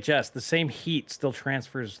an IHS. The same heat still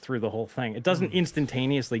transfers through the whole thing. It doesn't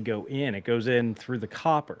instantaneously go in. It goes in through the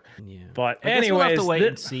copper. Yeah. But I guess anyways, we'll have to wait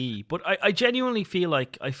and see. But I genuinely feel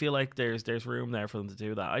like there's room there for them to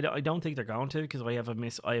do that. I don't think they're going to, because I have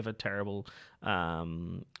a terrible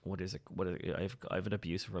what is it? I have an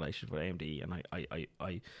abusive relationship with AMD, and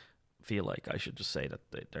I feel like I should just say that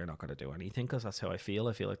they're not going to do anything, because that's how I feel.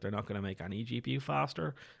 I feel like they're not going to make any GPU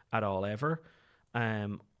faster at all ever.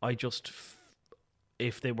 I just,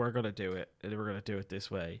 if they were going to do it, they were going to do it this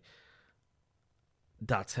way.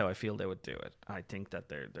 That's how I feel they would do it. I think that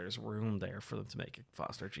there's room there for them to make a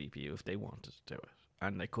faster GPU if they wanted to do it,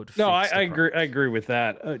 and they could. No, I agree. I agree with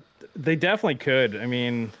that. They definitely could. I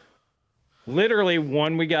mean, literally,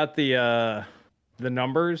 when we got the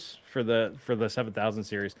numbers for the 7000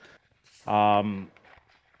 series, I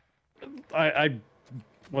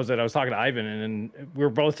was talking to Ivan, and we were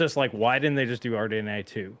both just like, why didn't they just do RDNA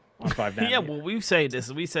 2 on 5 nanometer? Yeah, well, we said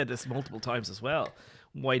this multiple times as well.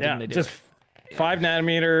 Why didn't they do just it? 5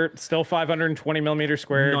 nanometer, still 520 millimeter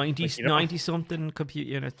squared, 90 something compute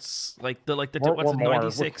units, like the what's it,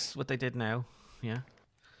 96? What they did now, yeah.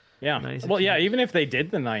 Well, yeah, even if they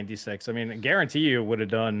did the 96, I mean, I guarantee you would have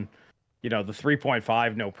done, the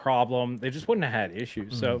 3.5 no problem. They just wouldn't have had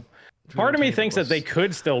issues. So part of me thinks that they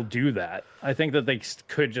could still do that. I think that they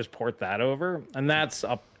could just port that over, and that's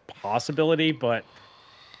a possibility, but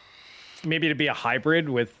maybe to be a hybrid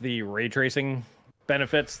with the ray tracing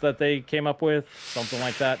benefits that they came up with, something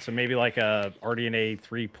like that. So maybe like a RDNA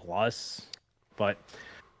 3 plus. But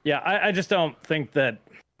yeah, I just don't think that,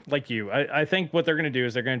 like you, I think what they're going to do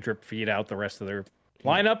is they're going to drip feed out the rest of their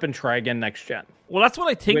lineup and try again next gen. Well, that's what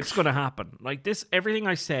I think is going to happen. Like this, everything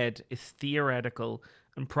I said is theoretical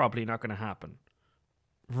and probably not going to happen.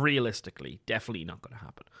 Realistically, definitely not going to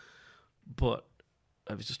happen. But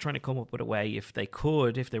I was just trying to come up with a way, if they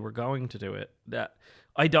were going to do it, that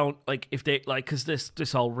I don't like, if they like, because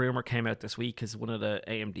this whole rumor came out this week, because one of the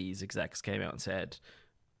AMD's execs came out and said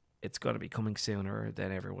it's going to be coming sooner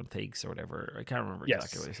than everyone thinks or whatever. I can't remember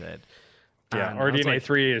exactly what he said. Yeah, RDNA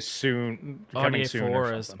 3 is soon.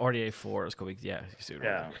 RDNA 4 is coming. Yeah, sooner.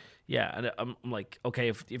 Yeah. Yeah, and I'm like, okay,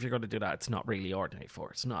 if you're going to do that, it's not really RDNA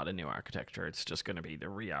 4. It's not a new architecture. It's just going to be the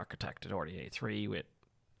re-architected RDNA 3 with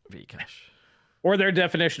Vcache. Or their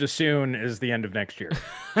definition of soon is the end of next year.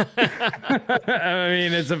 I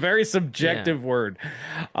mean, it's a very subjective word.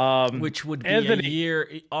 Which would be a year,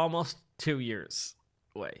 almost 2 years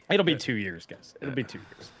away. It'll be 2 years, guys. It'll be 2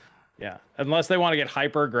 years. Yeah, unless they want to get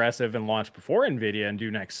hyper aggressive and launch before NVIDIA and do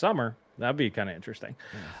next summer. That'd be kind of interesting.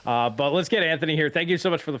 But let's get Anthony here. Thank you so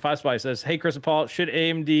much for the 5 spy. He says, hey, Chris and Paul, should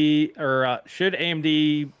AMD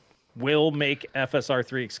will make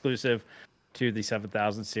FSR3 exclusive to the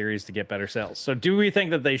 7000 series to get better sales? So do we think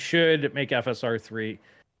that they should make FSR3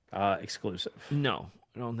 exclusive? No,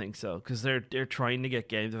 I don't think so, because they're trying to get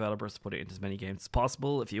game developers to put it into as many games as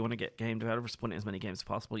possible. If you want to get game developers to put it in as many games as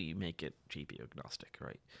possible, you make it GPU agnostic,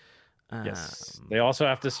 right? Yes. They also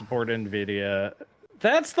have to support NVIDIA.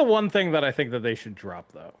 That's the one thing that I think that they should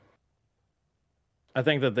drop, though. I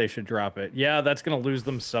think that they should drop it. Yeah, that's going to lose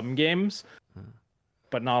them some games,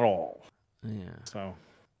 but not all. Yeah. So,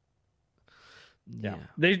 yeah.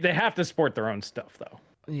 They have to support their own stuff, though.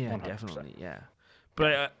 Yeah, 100%. Definitely, yeah.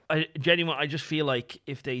 But I genuinely, I just feel like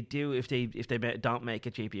if they don't make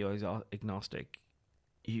it GPU agnostic,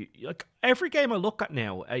 like every game I look at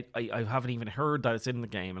now, I haven't even heard that it's in the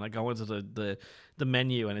game, and I go into the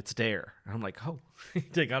menu and it's there, and I'm like, oh,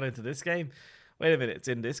 they got into this game. Wait a minute, it's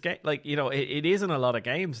in this game. Like, it is in a lot of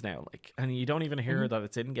games now. Like, and you don't even hear that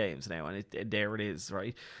it's in games now, and there it is,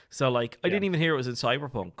 right? So like, I didn't even hear it was in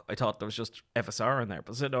Cyberpunk. I thought there was just FSR in there,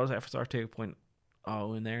 but there was FSR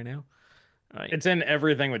 2.0 in there now. Right. It's in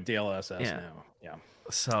everything with DLSS now. Yeah.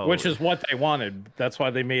 So, which is what they wanted. That's why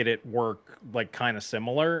they made it work like kind of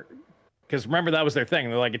similar. Because remember, that was their thing.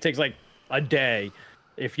 They're like, it takes like a day.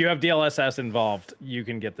 If you have DLSS involved, you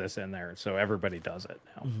can get this in there. So everybody does it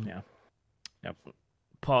now. Mm-hmm. Yeah. Yep.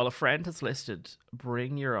 Paul, a friend has listed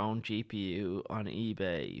bring your own GPU on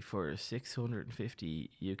eBay for 650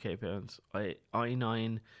 UK pounds.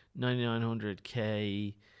 i9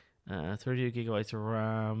 9900K. 32 gigabytes of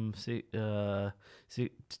RAM,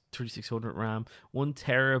 3600 RAM, 1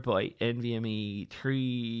 terabyte NVMe,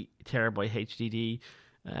 3 terabyte HDD,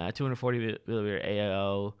 240 millimeter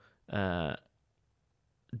AIO,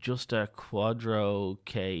 just a Quadro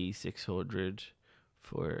K600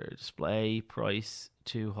 for display. Price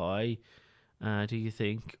too high, do you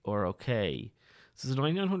think, or okay? So it's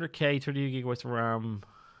 9900K, 32 gigabytes of RAM.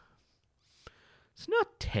 It's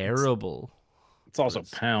not terrible. It's also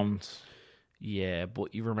pounds. Yeah,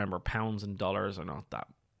 but you remember pounds and dollars are not that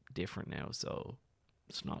different now, so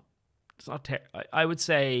it's not. It's not. I would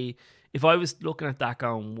say if I was looking at that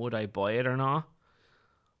going, would I buy it or not?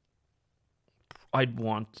 I'd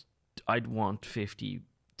want 50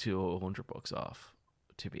 to $100 off,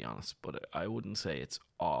 to be honest. But I wouldn't say it's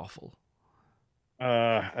awful.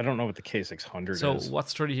 I don't know what the K600 so is. So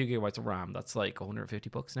what's 32 gigabytes of RAM? That's like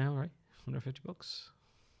 $150 now, right? $150.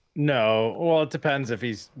 No, well, it depends if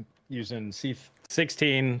he's using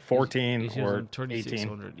C16, 14, he's or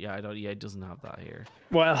 3600. Yeah, I don't. Yeah, it doesn't have that here.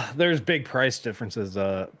 Well, there's big price differences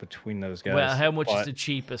between those guys. Well, how much is the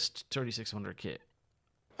cheapest 3600 kit?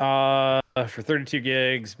 For 32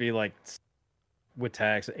 gigs, be like with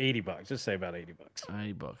tax $80. Just say about $80.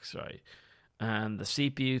 $80, right? And the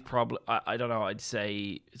CPU probably. I don't know. I'd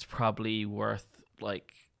say it's probably worth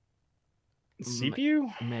like.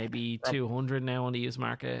 CPU maybe 200 now on the used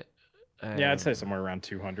market. Yeah, I'd say somewhere around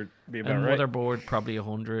 200 be about and right. Motherboard probably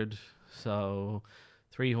 100, so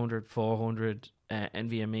 300, 400.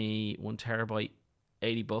 NVMe 1 terabyte,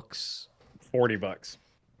 $80. $40.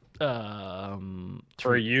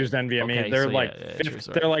 For a used NVMe, okay, they're so like yeah,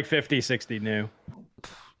 50, they're like 50, 60 new.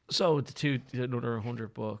 So another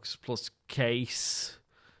 $100 plus case.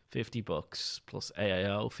 $50 plus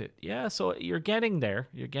AIO. Yeah, so you're getting there.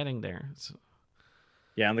 So.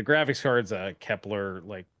 Yeah, and the graphics card's a Kepler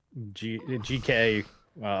like GK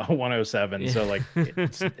 107. Yeah. So like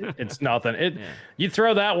it's nothing. You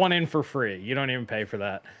throw that one in for free. You don't even pay for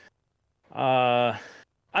that.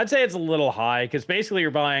 I'd say it's a little high because basically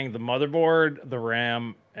you're buying the motherboard, the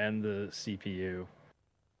RAM, and the CPU.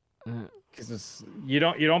 Because you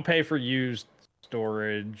don't pay for used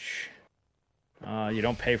storage. You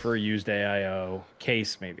don't pay for a used AIO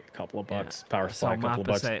case, maybe a couple of bucks. Power supply, a couple of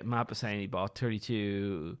bucks. Map is saying he bought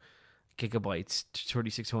 32 gigabytes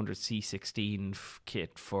 3600 C16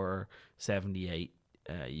 kit for 78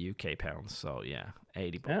 UK pounds. So yeah,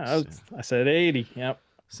 $80. Yeah, I said 80. Yep.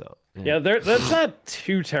 So yeah, that's not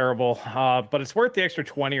too terrible. But it's worth the extra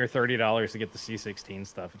 $20 or $30 to get the C16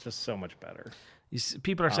 stuff. It's just so much better.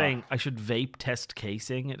 People are saying I should vape test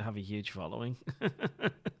casing. It'd have a huge following.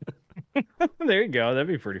 There you go. That'd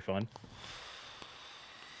be pretty fun.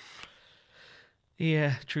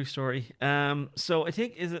 Yeah, true story. So I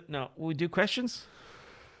think will we do questions?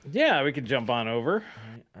 Yeah, we could jump on over.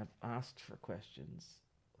 Right, I've asked for questions.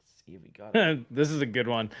 Let's see if we got it. This is a good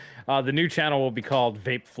one. The new channel will be called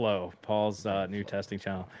Vape Flow, Paul's new testing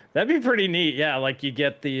channel. That'd be pretty neat. Yeah, like you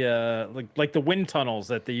get the like the wind tunnels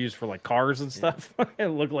that they use for like cars and stuff. It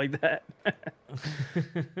look like that.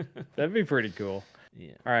 That'd be pretty cool.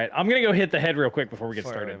 Yeah. All right, I'm gonna go hit the head real quick before we get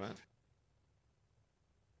started. Man.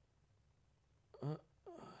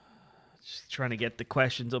 Just trying to get the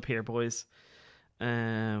questions up here, boys.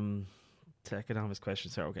 Economics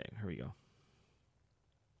questions. Okay, here we go.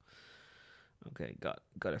 Okay, got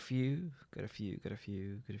a few.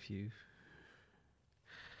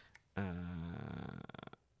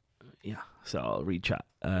 Yeah, so I'll read chat.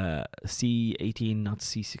 C18, not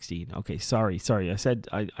C16. Okay, sorry. I said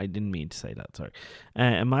I didn't mean to say that. Sorry.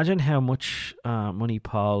 Imagine how much money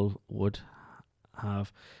Paul would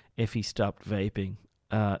have if he stopped vaping.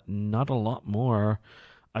 Not a lot more.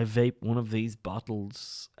 I vape one of these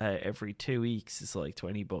bottles every 2 weeks. It's like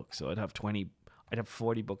 $20, so I'd have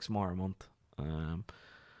 $40 more a month.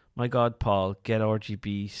 My God, Paul, get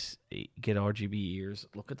RGB ears.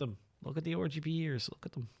 Look at them. Look at the RGB ears. Look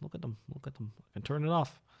at them. I can turn it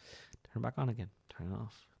off. Turn it back on again. Turn it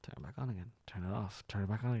off. Turn it back on again. Turn it off. Turn it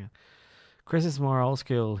back on again. Chris is more old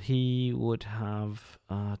school. He would have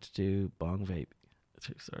to do bong vape.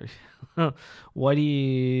 Sorry. Why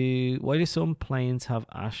do some planes have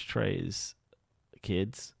ashtrays,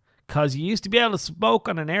 kids? Because you used to be able to smoke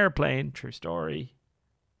on an airplane. True story.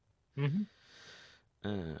 Mm-hmm.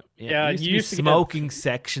 You used to be smoking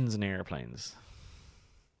sections in airplanes.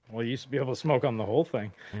 Well, you used to be able to smoke on the whole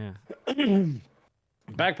thing. Yeah.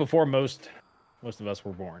 Back before most of us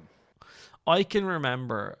were born. I can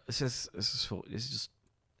remember. This is just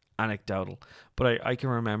anecdotal, but I can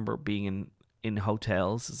remember being in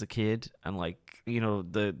hotels as a kid, and like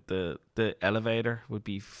the elevator would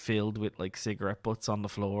be filled with like cigarette butts on the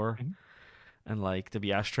floor. Mm-hmm. And like there'd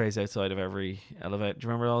be ashtrays outside of every elevator. Do you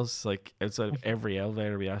remember those? Like outside of every elevator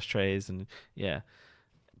there'd be ashtrays, and yeah,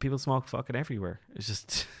 people smoke fucking everywhere. It's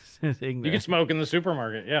just a thing. You can smoke in the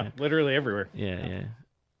supermarket, yeah, literally everywhere. Yeah.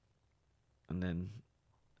 And then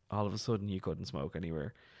all of a sudden you couldn't smoke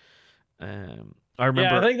anywhere. I remember.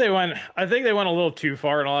 Yeah, I think they went a little too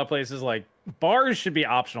far in a lot of places. Like bars should be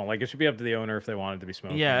optional. Like it should be up to the owner if they wanted to be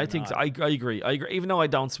smoking. Yeah, or I think so. not. I agree. I agree. Even though I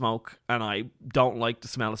don't smoke and I don't like the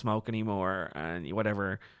smell of smoke anymore and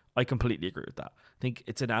whatever, I completely agree with that. I think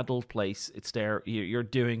it's an adult place. It's there. You're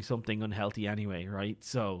doing something unhealthy anyway, right?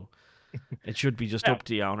 So it should be just Yeah. up to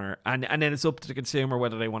the owner, and then it's up to the consumer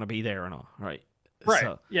whether they want to be there or not, right? Right.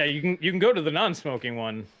 So, Yeah, you can go to the non-smoking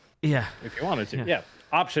one yeah. if you wanted to. Yeah. Yeah.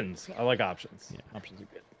 Options. I like options. Yeah. Options are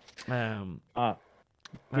good.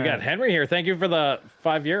 We got Henry here. Thank you for the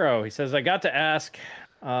 €5. He says, I got to ask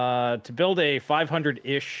to build a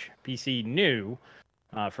 500-ish PC new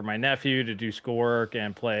for my nephew to do schoolwork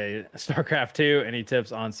and play StarCraft 2. Any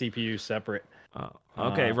tips on CPU separate?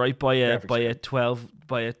 Okay, right. Buy a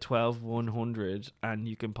graphics 12100, and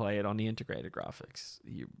you can play it on the integrated graphics.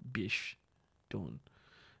 You bish, done.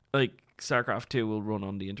 Like StarCraft 2 will run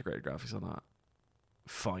on the integrated graphics on that.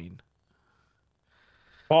 Fine.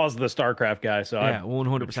 Paul's the StarCraft guy, so Yeah, I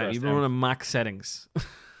 100%. You him. run on max settings.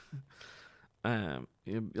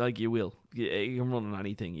 Like you will. You can run on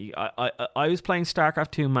anything. I was playing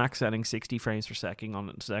StarCraft 2 max settings 60 frames per second on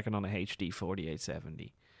a HD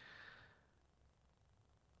 4870.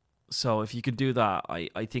 So if you could do that,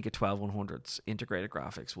 I think a 12100's integrated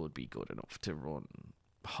graphics would be good enough to run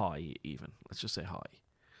high even. Let's just say high.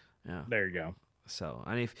 Yeah. There you go. So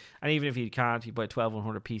and even if you can't, you buy a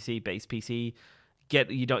 12100 PC, base PC.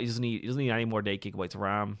 He doesn't need any more than 8 gigabytes of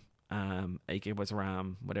RAM, 8 gigabytes of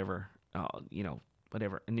RAM, whatever,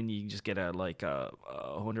 whatever, and then you just get a $100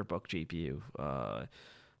 GPU,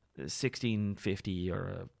 1650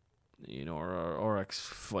 or or RX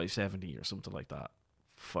 570 or something like that.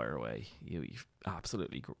 Fire away, you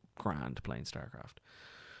absolutely grand playing StarCraft.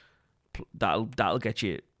 That'll get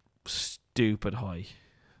you stupid high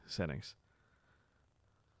settings.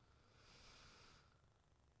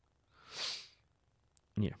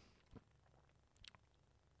 Yeah.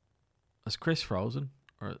 Is Chris frozen,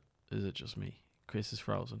 or is it just me? Chris is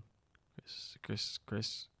frozen. Chris.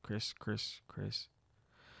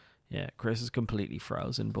 Yeah, Chris is completely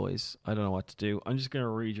frozen, boys. I don't know what to do. I'm just going to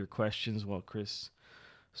read your questions while Chris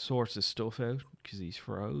sorts his stuff out, because he's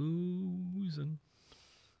frozen.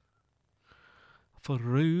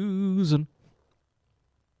 Frozen.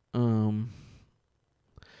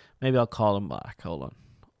 Maybe I'll call him back. Hold on.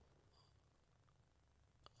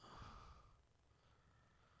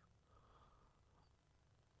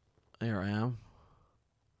 There I am.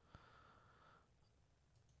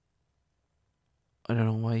 I don't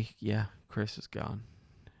know why. Yeah, Chris is gone.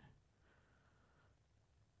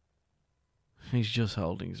 He's just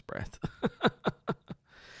holding his breath.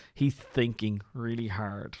 He's thinking really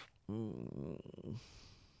hard.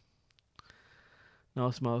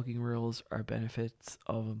 No smoking rules or benefits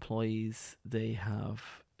of employees they have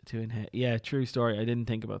to inherit. Yeah, true story. I didn't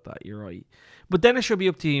think about that. You're right. But then it should be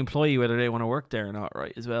up to the employee whether they want to work there or not,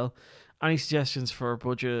 right, as well. Any suggestions for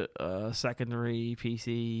budget secondary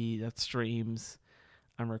PC that streams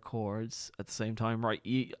and records at the same time? Right.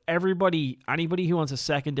 Anybody who wants a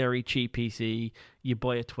secondary cheap PC, you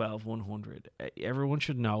buy a 12100. Everyone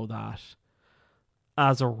should know that.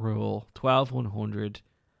 As a rule, 12100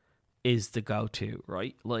 is the go-to,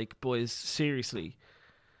 right? Like, boys, seriously.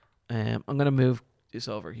 I'm going to move this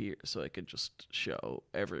over here so I can just show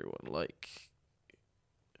everyone, like...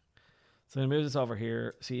 So I'm going to move this over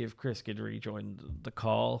here, see if Chris could rejoin the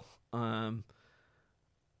call.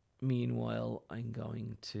 Meanwhile, I'm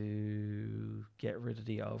going to get rid of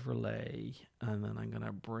the overlay, and then I'm going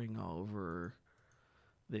to bring over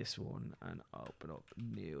this one and open up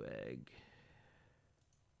Newegg.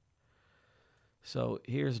 So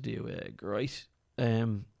here's Newegg, right?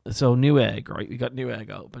 So Newegg, right? We got Newegg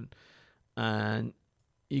open, and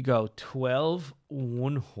you go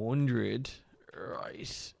 12100,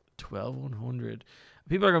 right? 12100.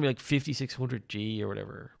 People are gonna be like 5600G or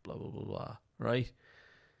whatever, blah blah blah blah, right?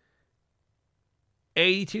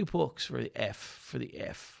 $82 for the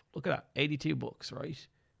F. Look at that, $82, right?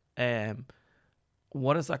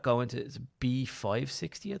 What does that go into? It's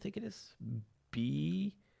B560, I think it is.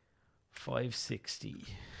 B560,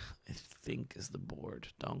 I think, is the board.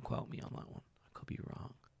 Don't quote me on that one. I could be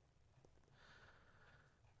wrong.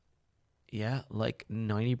 Yeah, like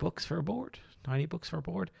 $90 for a board. $90 for a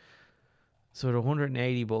board. So they're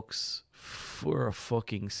 $180 for a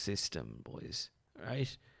fucking system, boys.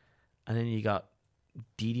 Right? And then you got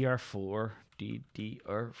DDR4.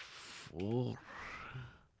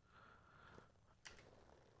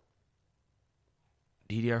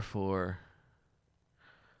 DDR4.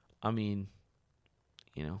 I mean,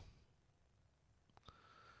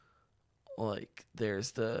 like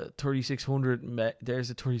there's the 3600.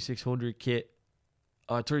 There's a 3600 kit,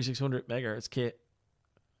 3600 megahertz kit.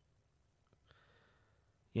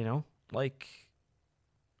 You know, like,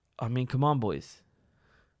 I mean, come on, boys.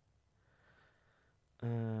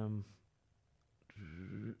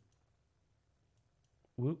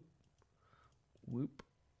 Whoop, whoop,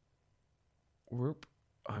 whoop.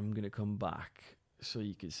 I'm gonna come back so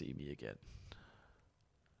you can see me again.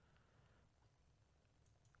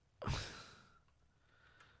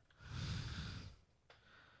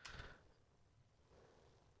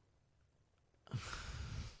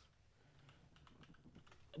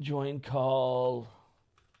 Join call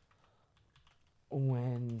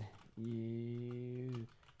when you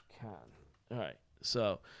can. All right.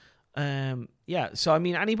 So, yeah. So I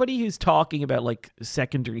mean, anybody who's talking about like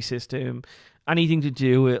secondary system, anything to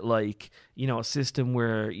do with like, you know, a system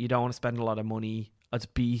where you don't want to spend a lot of money. It's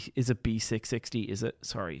is it B660? Is it?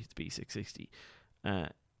 Sorry, it's B660.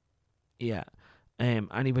 Yeah.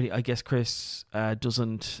 Anybody? I guess Chris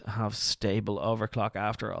doesn't have stable overclock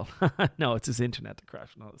after all. No, it's his internet that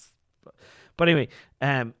crashed. No, but anyway,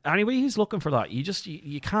 anybody who's looking for that,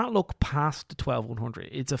 you can't look past the 12100.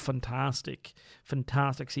 It's a fantastic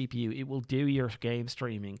CPU. It will do your game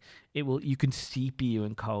streaming. You can CPU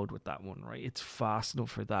encode with that one, right? It's fast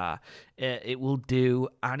enough for that. It will do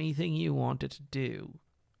anything you want it to do,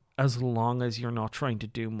 as long as you're not trying to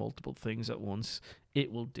do multiple things at once.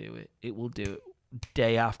 It will do it. It will do it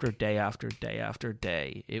day after day after day after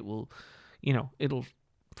day. It will, it'll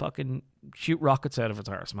fucking shoot rockets out of its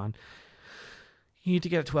arse, man. You need to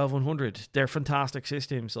get a 12100. They're fantastic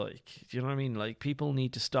systems. Like, do you know what I mean? Like, people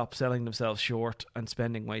need to stop selling themselves short and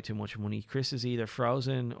spending way too much money. Chris is either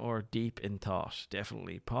frozen or deep in thought.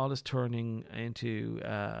 Definitely. Paul is turning into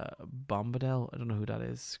Bombadil. I don't know who that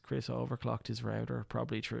is. Chris overclocked his router.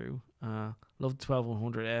 Probably true. Love the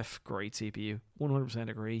 12100F. Great CPU. 100%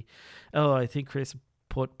 agree. Oh, I think Chris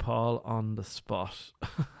put Paul on the spot.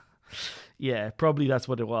 Yeah, probably that's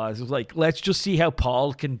what it was. It was like, let's just see how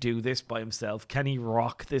Paul can do this by himself. Can he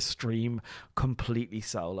rock this stream completely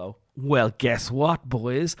solo? Well, guess what,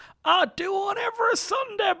 boys? I'll do one every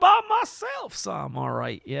Sunday by myself, so I'm all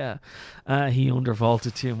right. Yeah, he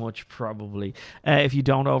undervolted too much, probably. If you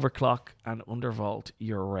don't overclock and undervolt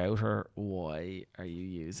your router, why are you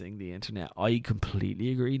using the internet? I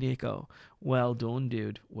completely agree, Nico. Well done,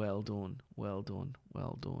 dude. Well done. Well done.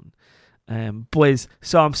 Well done. Boys,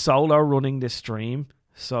 so I'm solo running this stream,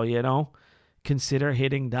 so consider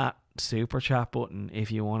hitting that super chat button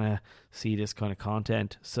if you want to see this kind of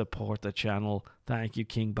content. Support the channel. Thank you,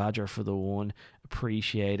 King Badger, for the one.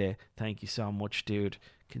 Appreciate it. Thank you so much, dude.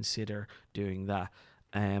 Consider doing that.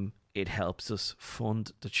 It helps us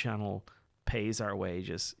fund the channel, pays our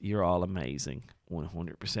wages. You're all amazing.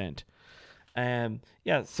 100%.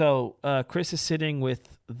 Yeah, so Chris is sitting with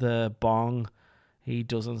the bong. He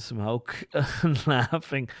doesn't smoke and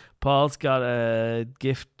laughing. Paul's got a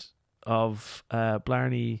gift of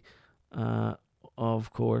Blarney.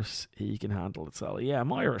 Of course, he can handle it. So yeah,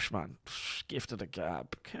 I'm Irish, man. Gifted a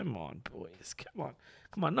gab. Come on, boys. Come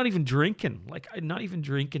on. Not even drinking. Like, I'm not even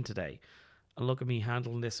drinking today. And look at me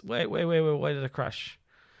handling this. Wait. Why did it crash?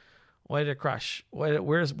 Where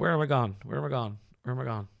am I gone? Where am I gone?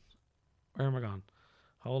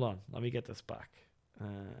 Hold on. Let me get this back.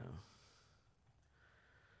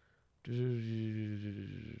 How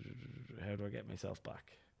do I get myself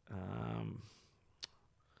back?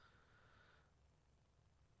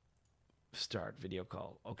 Start video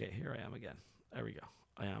call. Okay, here I am again. There we go.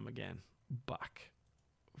 I am again. Back.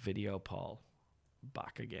 Video Paul.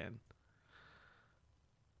 Back again.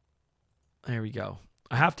 There we go.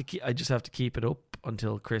 I just have to keep it up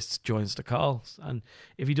until Chris joins the call. And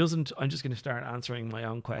if he doesn't, I'm just going to start answering my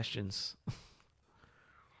own questions.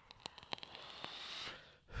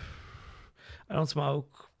 I don't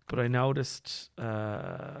smoke, but I noticed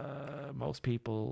most people